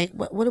drilling, like,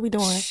 what are we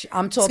doing?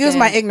 I'm talking. Excuse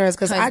my ignorance,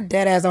 because I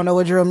dead ass don't know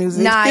what drill music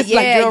is. Nah, It's yeah,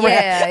 like drill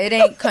rap. yeah. It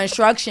ain't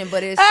construction,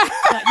 but it's,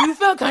 you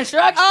feel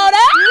construction. Oh,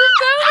 that? You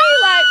feel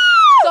me? Like,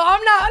 so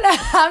I'm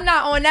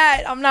not on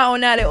that. I'm not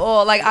on that at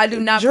all. Like, I do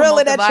not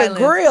Drilling promote the at violence.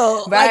 your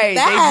grill. Right. Like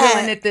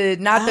that. They drilling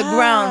at not the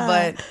ground,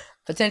 but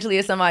potentially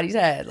at somebody's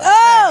head. Like,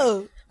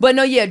 Oh. but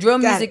no, yeah, drill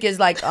Got music is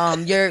like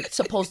you're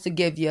supposed to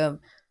give your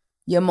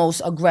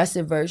most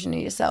aggressive version of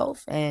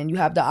yourself, and you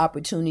have the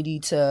opportunity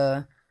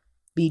to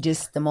be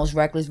just the most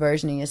reckless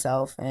version of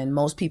yourself. And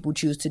most people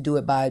choose to do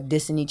it by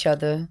dissing each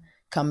other,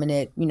 coming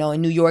at,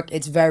 in New York,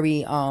 it's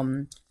very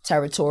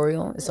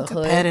territorial. It's a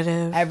competitive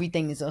hood.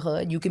 Everything is a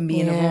hood. You can be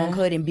in the wrong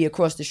hood and be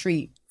across the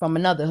street from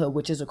another hood,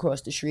 which is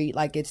across the street.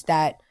 Like it's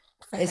that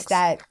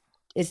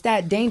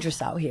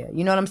dangerous out here.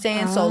 You know what I'm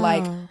saying? So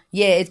like,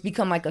 yeah, it's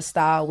become like a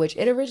style, which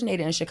it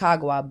originated in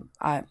Chicago.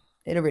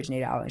 It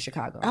originated out in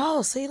Chicago.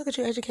 Oh, see, look at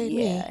you educate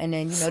me. Yeah, and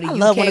then the I UK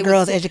love when the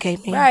girls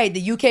educate me. Right,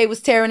 the UK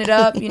was tearing it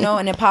up,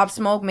 and then Pop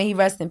Smoke, may he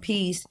rest in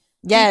peace.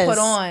 Yes. He put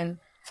on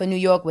for New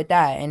York with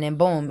that, and then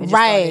boom, it just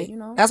right.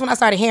 started, That's when I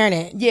started hearing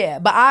it. Yeah,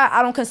 but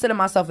I don't consider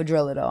myself a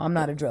driller though. I'm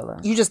not a driller.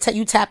 You just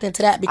you tapped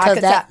into that because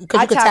you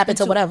could tap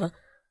into whatever.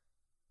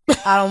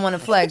 I don't want to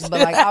flex, but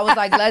like I was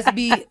like,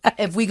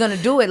 if we're gonna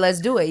do it,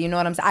 let's do it. You know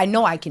what I'm saying? I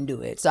know I can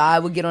do it, so I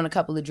would get on a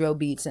couple of drill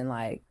beats and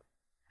like.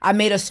 I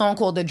made a song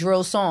called The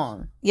Drill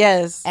Song.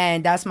 Yes.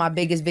 And that's my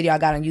biggest video I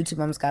got on YouTube.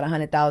 I almost got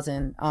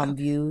 100,000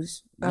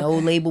 views. No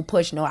label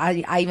push. No,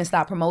 I even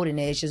stopped promoting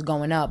it. It's just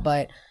going up.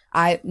 But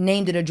I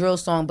named it a drill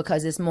song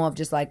because it's more of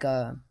just like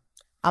I'm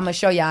going to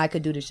show you I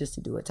could do this just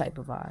to do it type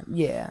of vibe.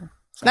 Yeah.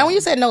 So. Now, when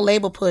you said no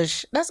label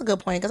push, that's a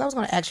good point because I was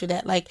going to ask you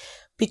that. Like,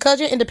 because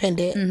you're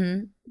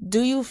independent,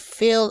 do you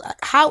feel,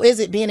 how is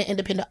it being an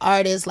independent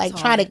artist, like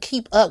trying to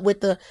keep up with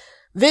the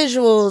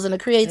visuals and the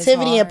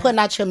creativity and putting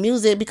out your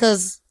music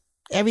because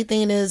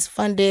everything is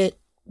funded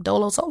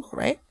dolo solo,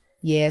 right?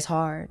 Yeah, it's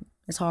hard.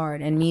 It's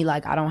hard. And me,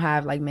 like, I don't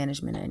have, like,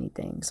 management or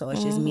anything. So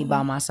it's just me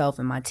by myself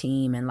and my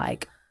team. And,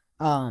 like,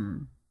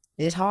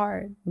 it's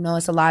hard.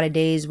 It's a lot of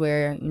days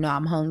where,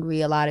 I'm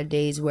hungry. A lot of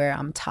days where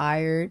I'm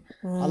tired.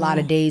 A lot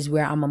of days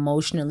where I'm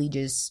emotionally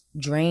just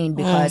drained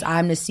because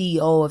I'm the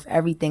CEO of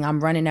everything.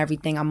 I'm running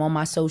everything. I'm on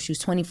my socials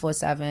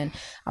 24/7.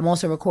 I'm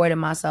also recording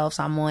myself.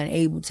 So I'm on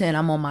Ableton.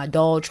 I'm on my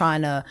DAW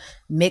trying to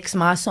mix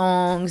my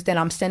songs. Then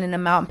I'm sending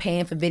them out and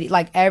paying for video.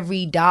 Like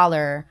every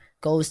dollar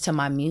goes to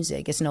my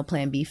music. It's no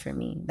plan B for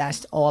me.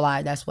 That's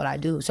what I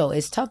do. So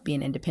it's tough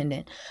being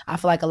independent. I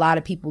feel like a lot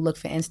of people look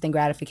for instant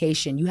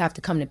gratification. You have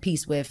to come to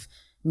peace with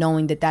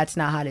knowing that that's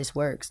not how this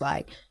works.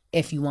 Like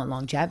if you want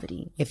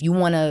longevity, if you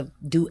want to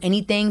do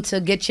anything to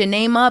get your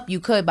name up,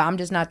 you could, but I'm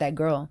just not that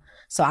girl.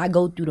 So I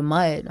go through the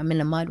mud. I'm in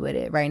the mud with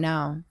it right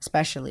now,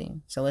 especially.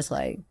 So it's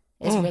like,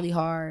 it's really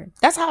hard.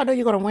 That's how I know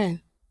you're going to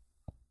win.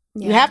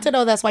 Yeah. You have to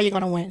know that's why you're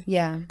going to win.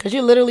 Yeah. Because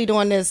you're literally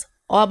doing this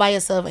all by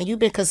yourself, and you've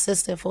been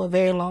consistent for a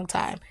very long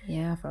time.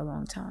 Yeah, for a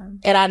long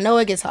time. And I know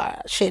it gets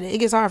hard. Shit, it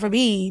gets hard for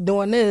me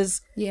doing this.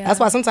 Yeah. That's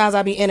why sometimes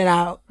I be in and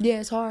out. Yeah,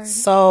 it's hard.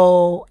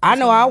 So I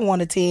know I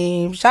want a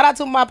team. Shout out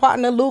to my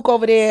partner Luke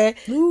over there.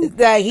 Luke.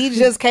 That he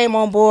just came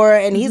on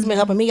board and he's been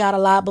helping me out a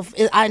lot. But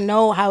I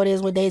know how it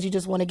is with days you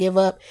just want to give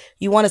up.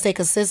 You want to stay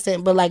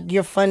consistent, but like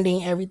you're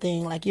funding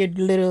everything. Like you're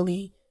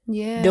literally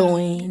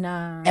doing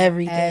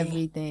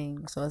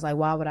everything. So it's like,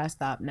 why would I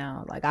stop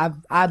now? Like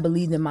I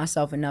believed in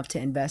myself enough to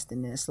invest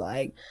in this.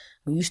 Like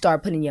when you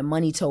start putting your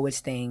money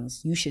towards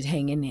things, you should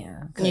hang in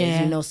there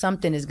because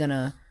something is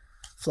gonna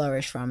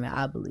flourish from it.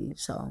 I believe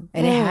so,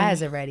 and it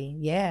has already.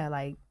 Yeah,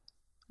 like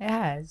it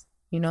has.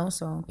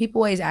 So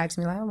people always ask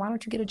me like, oh, why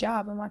don't you get a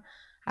job? I'm like,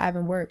 I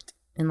haven't worked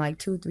in like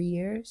 2-3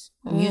 years.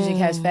 Music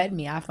has fed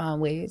me. I find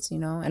ways,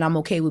 and I'm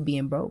okay with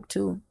being broke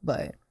too,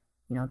 but.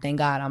 Thank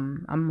God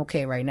I'm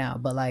okay right now.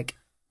 But like,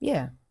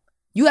 yeah,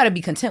 you got to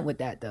be content with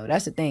that though.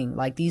 That's the thing.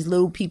 Like these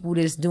little people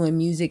that's doing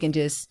music and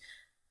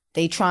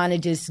they trying to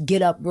just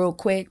get up real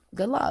quick.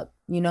 Good luck,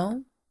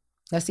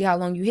 Let's see how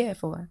long you here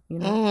for,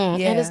 Yeah.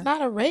 And it's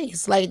not a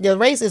race. Like the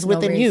race is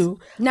within you.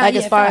 Like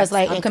as far as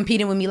like I'm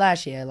competing with me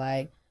last year.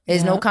 Like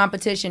there's no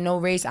competition, no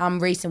race. I'm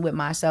racing with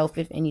myself,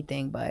 if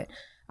anything. But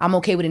I'm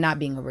okay with it not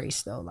being a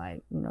race though.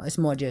 Like it's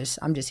more just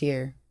I'm just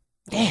here.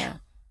 Damn.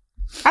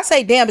 I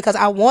say damn because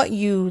I want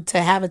you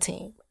to have a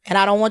team. And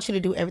I don't want you to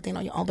do everything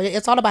on your own. But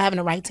it's all about having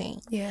the right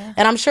team. Yeah.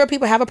 And I'm sure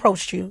people have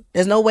approached you.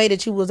 There's no way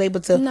that you was able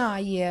to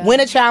win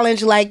a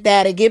challenge like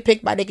that and get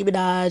picked by Nicki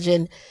Minaj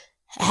and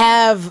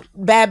have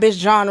bad bitch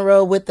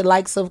genre with the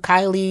likes of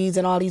Kylie's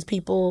and all these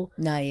people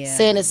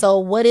saying it. So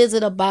what is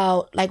it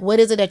about, like what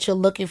is it that you're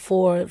looking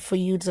for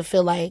you to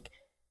feel like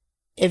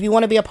if you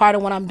want to be a part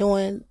of what I'm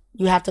doing,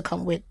 you have to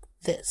come with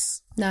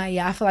this?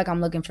 I feel like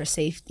I'm looking for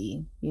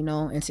safety,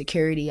 and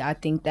security. I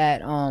think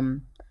that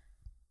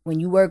when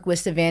you work with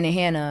Savannah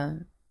Hannah,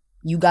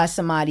 you got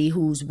somebody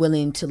who's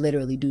willing to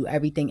literally do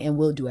everything and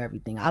will do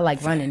everything. I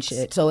like running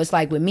shit. So it's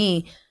like with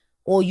me,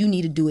 all you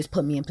need to do is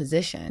put me in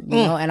position,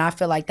 and I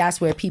feel like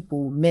that's where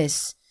people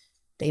miss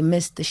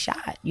the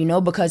shot,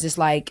 because it's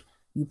like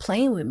you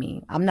playing with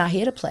me. I'm not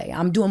here to play.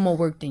 I'm doing more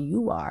work than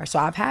you are. So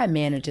I've had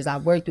managers.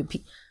 I've worked with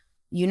people,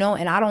 you know,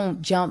 and I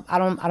don't jump. I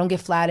don't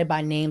get flattered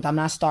by names. I'm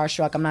not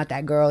starstruck. I'm not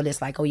that girl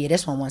that's like, oh yeah,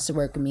 this one wants to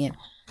work with me. And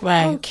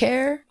I don't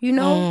care. You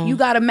know, you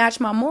got to match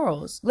my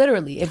morals.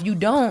 Literally. If you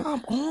don't,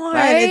 come on,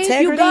 right?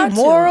 integrity,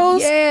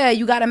 morals. Yeah,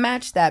 you got to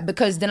match that,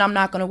 because then I'm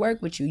not going to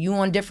work with you. You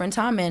on different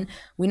time, and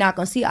we're not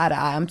going to see eye to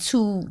eye. I'm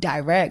too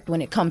direct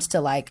when it comes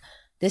to like,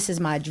 this is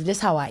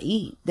how I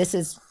eat. This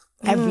is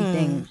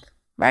everything,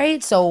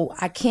 right? So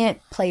I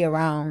can't play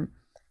around.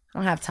 I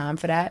don't have time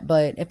for that.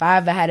 But if I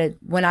ever had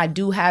when I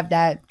do have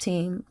that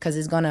team, because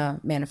it's going to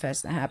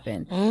manifest and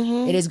happen,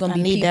 it is going to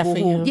be people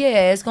who,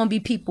 it's going to be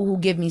people who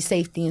give me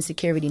safety and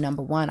security,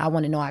 number one. I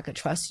want to know I could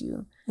trust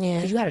you. Yeah.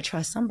 Because you got to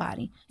trust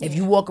somebody. If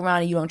you walk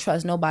around and you don't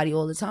trust nobody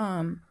all the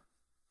time,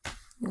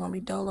 you're going to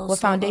be dolo. What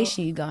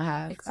foundation you going to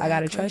have? Exactly. I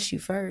got to trust you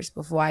first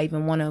before I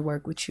even want to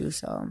work with you.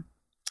 So,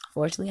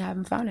 fortunately, I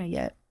haven't found that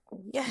yet.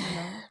 Yeah.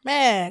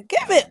 Man,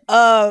 give it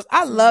up.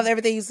 I love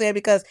everything you said,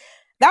 because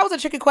that was a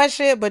tricky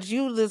question, but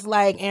you just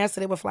like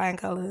answered it with flying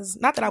colors.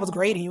 Not that I was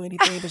grading you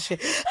anything, but shit.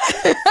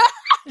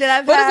 Did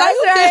I pass? But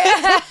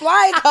it's like,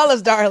 flying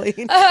colors, darling.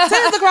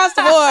 Tens across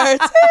the board.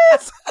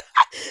 Tens.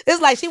 It's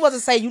like she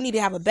wasn't saying you need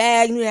to have a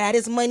bag, you need to have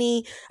this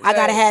money. I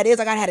gotta have this.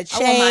 I gotta have a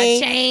chain. I want my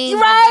chain,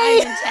 right?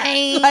 My diamond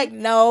chain. Like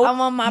no, I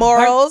want my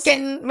morals,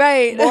 Birkin.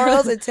 Right?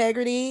 Morals,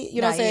 integrity.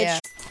 You know what I'm saying?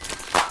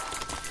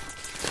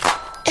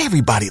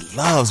 Everybody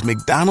loves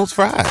McDonald's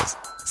fries.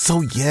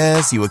 So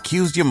yes, you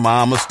accused your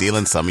mom of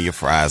stealing some of your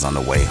fries on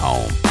the way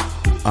home.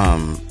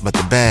 But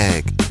the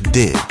bag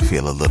did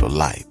feel a little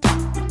light.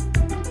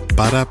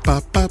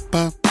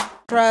 Ba-da-ba-ba-ba.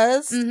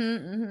 Trust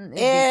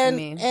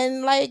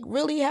and like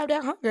really have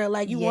that hunger.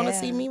 Like you want to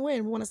see me win.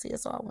 You want to see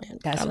us all win.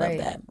 That's I love right.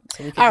 that.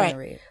 So we can all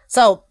right.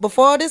 So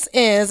before this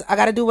ends, I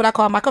got to do what I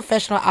call my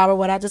confessional hour,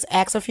 where I just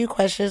ask a few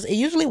questions. It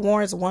usually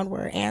warrants one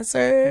word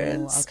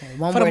answers. Okay,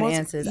 one word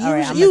answers. All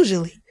right.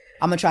 Usually.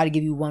 I'm going to try to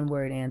give you one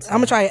word answer. I'm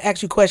going to try to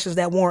ask you questions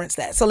that warrants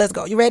that. So let's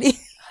go. You ready?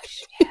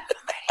 Yeah, I'm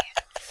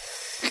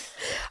ready.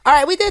 All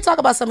right. We did talk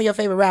about some of your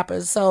favorite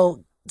rappers.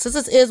 So since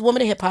this is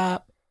Woman in Hip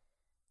Hop,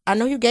 I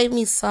know you gave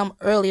me some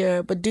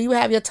earlier, but do you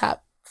have your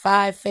top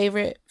 5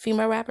 favorite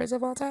female rappers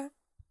of all time?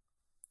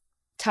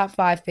 Top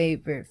 5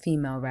 favorite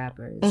female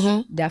rappers.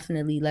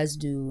 Definitely. Let's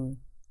do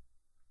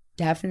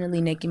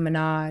definitely Nicki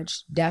Minaj.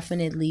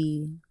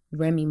 Definitely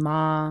Remy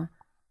Ma.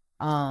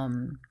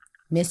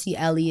 Missy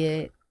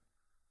Elliott.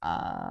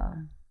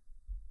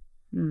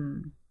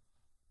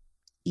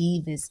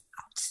 Eve is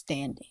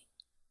outstanding.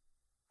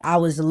 I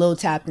was a little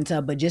tapped into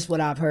her, but just what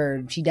I've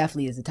heard, she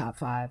definitely is the top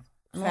 5.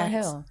 Lauryn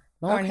Hill.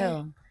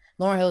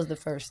 Lauryn Hill is the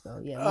first,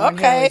 though. Yeah. Lauryn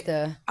Hill is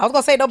the, I was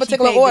gonna say no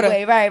particular order.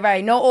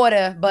 Right. No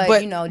order,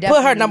 but you know,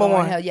 definitely put her number Lauryn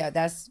 1. Hill, yeah,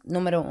 that's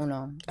numero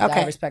uno.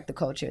 Okay. I respect the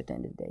culture at the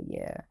end of the day.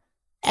 Yeah.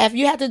 If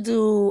you had to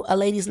do a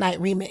ladies' night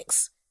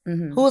remix,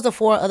 who is the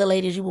 4 other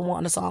ladies you would want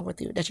on a song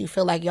with you that you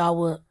feel like y'all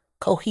would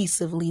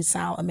cohesively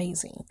sound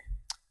amazing?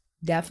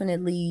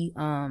 Definitely.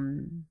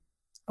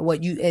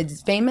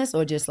 It's famous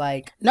or just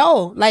like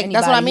no, like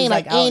that's what I mean.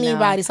 Like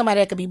anybody, somebody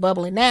that could be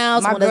bubbling now.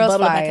 My girl's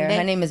fire.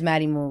 Her name is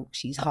Maddie Mook.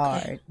 She's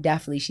hard.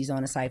 Definitely, she's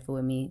on a cypher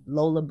with me.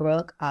 Lola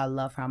Brooke, I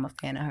love her. I'm a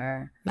fan of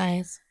her.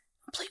 Nice.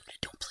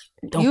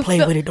 Don't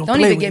play with it.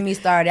 Don't even get me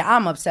started.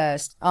 I'm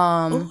obsessed. Ooh,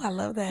 I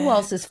love that. Who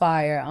else is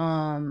fire?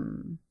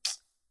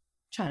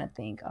 Trying to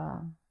think.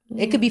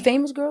 It could be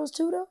famous girls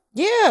too, though.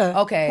 Yeah.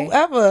 Okay.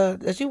 Whoever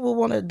that you would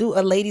want to do a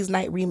ladies'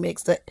 night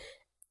remix, that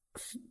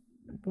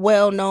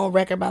well-known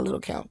record by Lil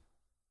Count.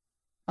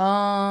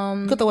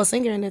 Could throw a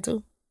singer in there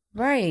too.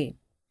 Right.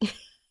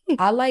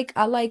 I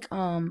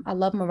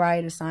love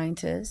Mariah the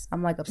Scientist.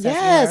 I'm like obsessed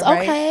with her.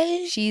 Right?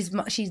 Okay.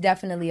 She's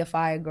definitely a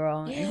fire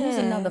girl. Yeah. And who's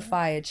another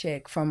fire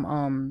chick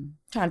from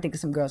trying to think of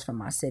some girls from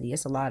my city.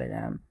 It's a lot of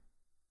them.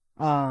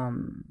 I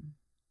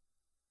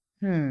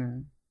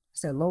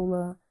said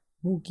Lola,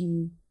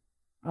 Mookie,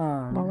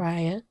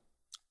 Mariah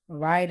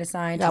the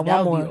Scientist. Got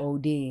that one would more.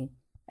 be OD.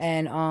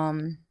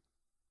 And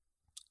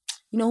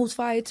you know who's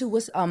fire too?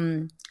 What's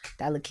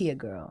that Lakia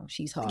girl?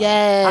 She's hard.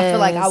 Yes. I feel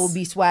like I would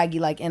be swaggy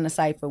like in a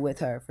cypher with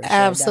her for sure.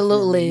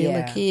 Absolutely.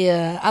 Yeah.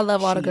 Lakia. I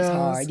love all the girls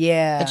hard.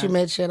 Yeah. that you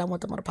mentioned. I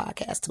want them on the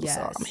podcast too. Yes.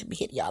 So I'm gonna be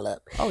hitting y'all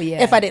up. Oh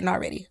yeah. If I didn't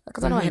already.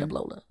 Because I know I hit up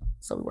Lola.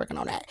 So we're working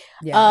on that.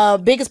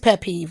 Yes. Biggest pet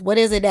peeve. What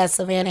is it that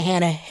Savannah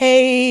Hannah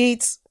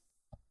hates?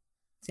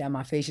 See how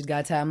my face just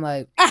got tired. I'm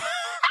like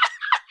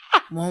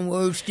one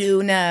word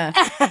stew now.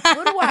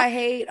 What do I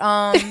hate?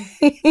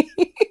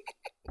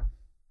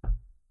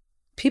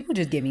 People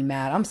just get me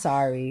mad. I'm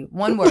sorry.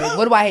 One word.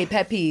 What do I hate?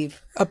 Pet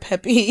peeve. A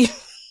pet peeve.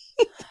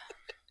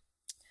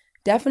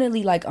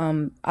 Definitely like I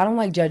don't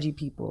like judgy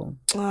people.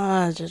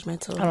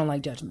 Judgmental. I don't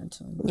like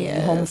judgmental. Yeah.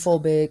 You're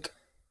homophobic,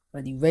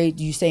 whether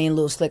you saying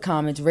little slick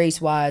comments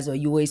race wise, or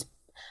you always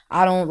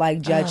I don't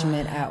like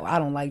judgment. I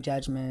don't like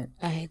judgment.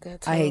 I hate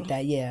that too. I hate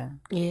that, yeah.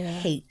 Yeah.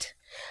 Hate.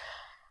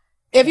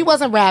 If you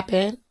wasn't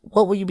rapping,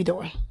 what would you be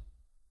doing?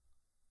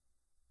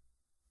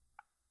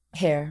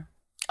 Hair.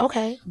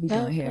 Okay. Be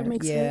doing hair. That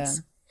makes yeah.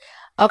 sense.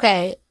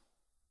 Okay.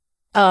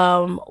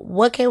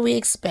 What can we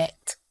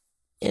expect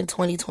in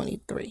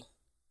 2023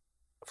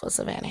 for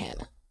Savannah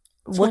Hannah?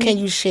 What can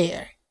you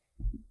share?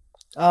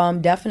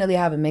 Definitely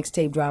have a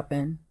mixtape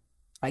dropping.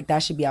 Like,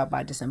 that should be out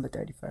by December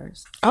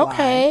 31st.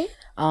 Okay.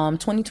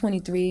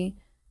 2023,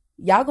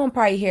 y'all gonna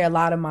probably hear a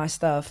lot of my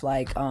stuff,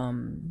 like,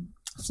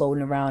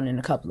 floating around in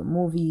a couple of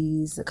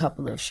movies, a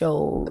couple of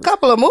shows. A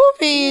couple of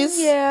movies?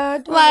 Yeah.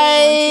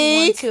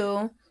 Like?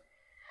 1, 2.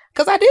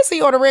 Because I did see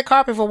you on the red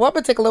carpet for one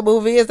particular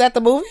movie. Is that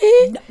the movie?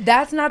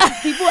 That's not the...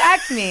 People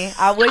ask me.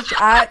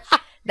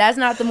 That's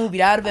not the movie.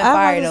 That would have been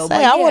fire, though.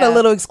 I want a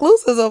little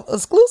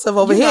exclusive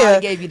over here. I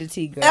gave you the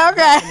tea, girl. Okay.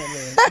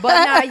 Definitely.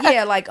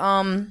 But like,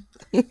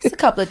 it's a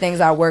couple of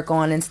things I work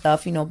on and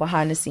stuff,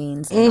 behind the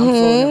scenes. And I'm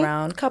floating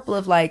around. A couple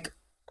of, like,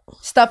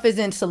 stuff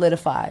isn't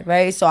solidified,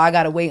 right? So I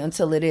got to wait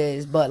until it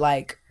is. But,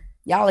 like,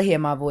 y'all will hear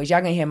my voice.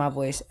 Y'all going to hear my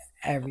voice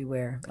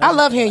everywhere. I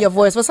love hearing your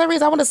voice. For some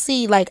reason, I want to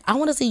see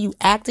you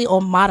acting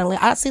or modeling.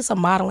 I see some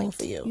modeling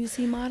for you. You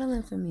see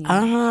modeling for me.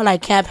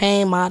 Like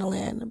campaign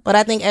modeling. But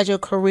I think as your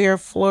career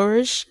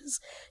flourishes,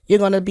 you're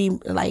going to be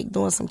like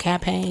doing some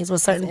campaigns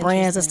with certain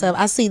brands and stuff.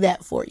 I see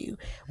that for you.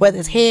 Whether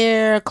it's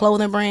hair,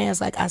 clothing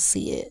brands, like I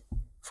see it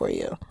for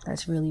you.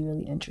 That's really,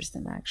 really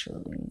interesting,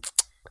 actually.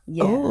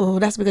 Yeah. Oh,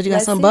 that's because you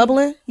got some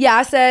bubbling? Yeah,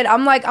 I said,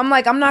 I'm not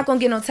going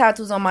to get no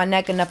tattoos on my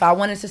neck enough. I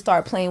wanted to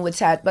start playing with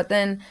tats. But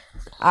then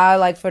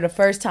for the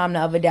first time the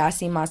other day, I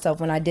seen myself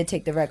when I did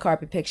take the red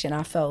carpet picture, and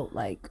I felt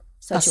like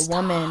such a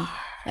woman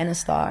and a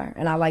star.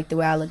 And I like the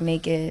way I look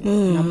naked.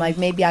 And I'm like,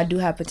 maybe I do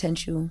have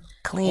potential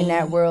in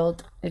that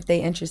world if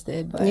they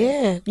interested. But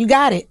yeah, you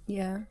got it.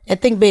 Yeah.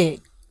 And think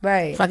big.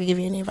 Right. If I could give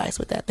you any advice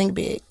with that, think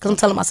big. Because I'm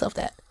telling myself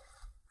that.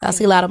 I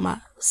see a lot of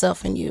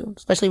myself in you,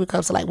 especially when it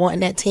comes to like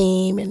wanting that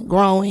team and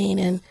growing,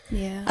 and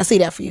I see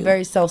that for you.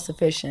 Very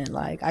self-sufficient.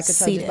 Like, I could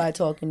tell just by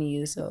talking to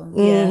you. So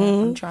yeah,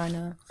 I'm trying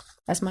to.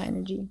 That's my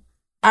energy.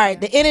 All right,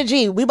 the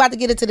energy. We about to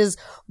get into this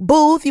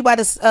booth. You about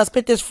to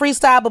spit this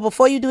freestyle, but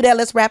before you do that,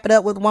 let's wrap it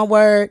up with one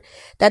word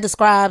that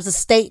describes the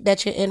state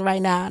that you're in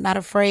right now. Not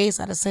a phrase,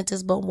 not a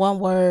sentence, but one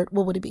word.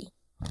 What would it be?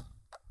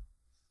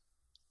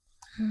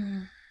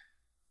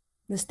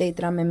 The state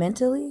that I'm in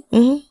mentally?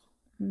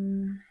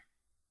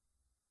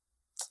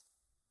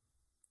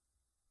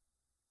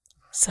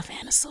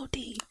 Savannah, so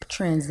deep.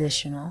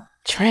 Transitional.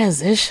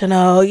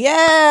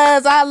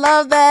 Yes, I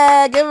love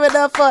that. Give it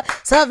up for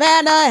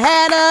Savannah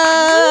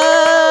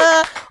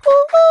Hannah.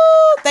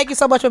 Thank you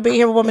so much for being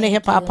here with Women in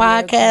Hip Hop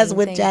Podcast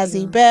with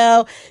Jazzy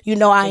Bell. You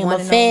know I am a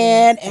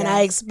fan, and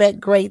I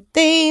expect great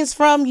things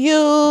from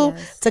you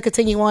to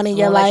continue on in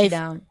your life.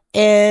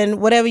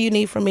 And whatever you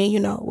need from me,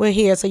 we're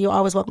here. So you're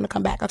always welcome to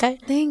come back, okay?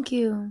 Thank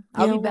you.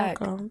 I'll be back.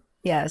 Welcome.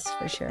 Yes,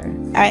 for sure.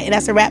 All right, and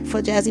that's a wrap for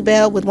Jazzy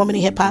Bell with Women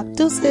in Hip Hop.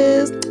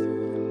 Deuces.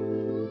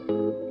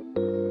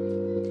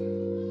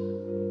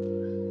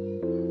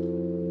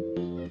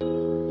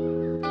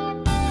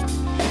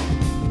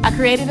 I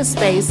created a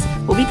space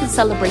where we can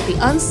celebrate the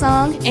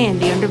unsung and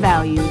the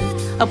undervalued.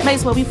 A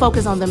place where we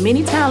focus on the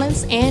many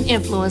talents and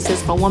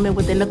influences for women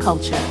within the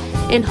culture,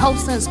 in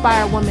hopes to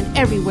inspire women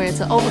everywhere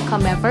to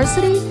overcome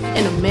adversity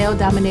in a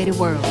male-dominated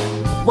world.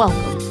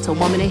 Welcome to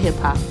Women in Hip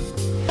Hop.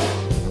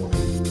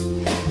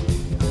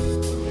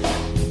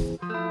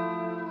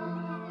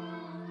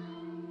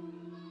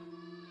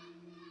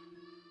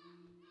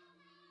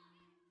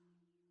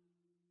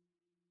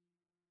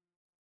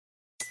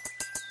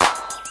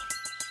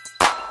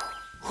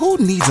 Who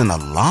needs an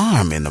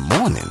alarm in the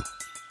morning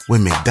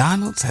when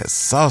McDonald's has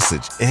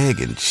sausage,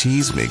 egg, and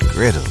cheese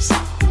McGriddles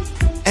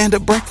and a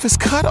breakfast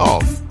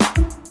cutoff?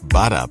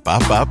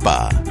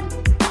 Ba-da-ba-ba-ba.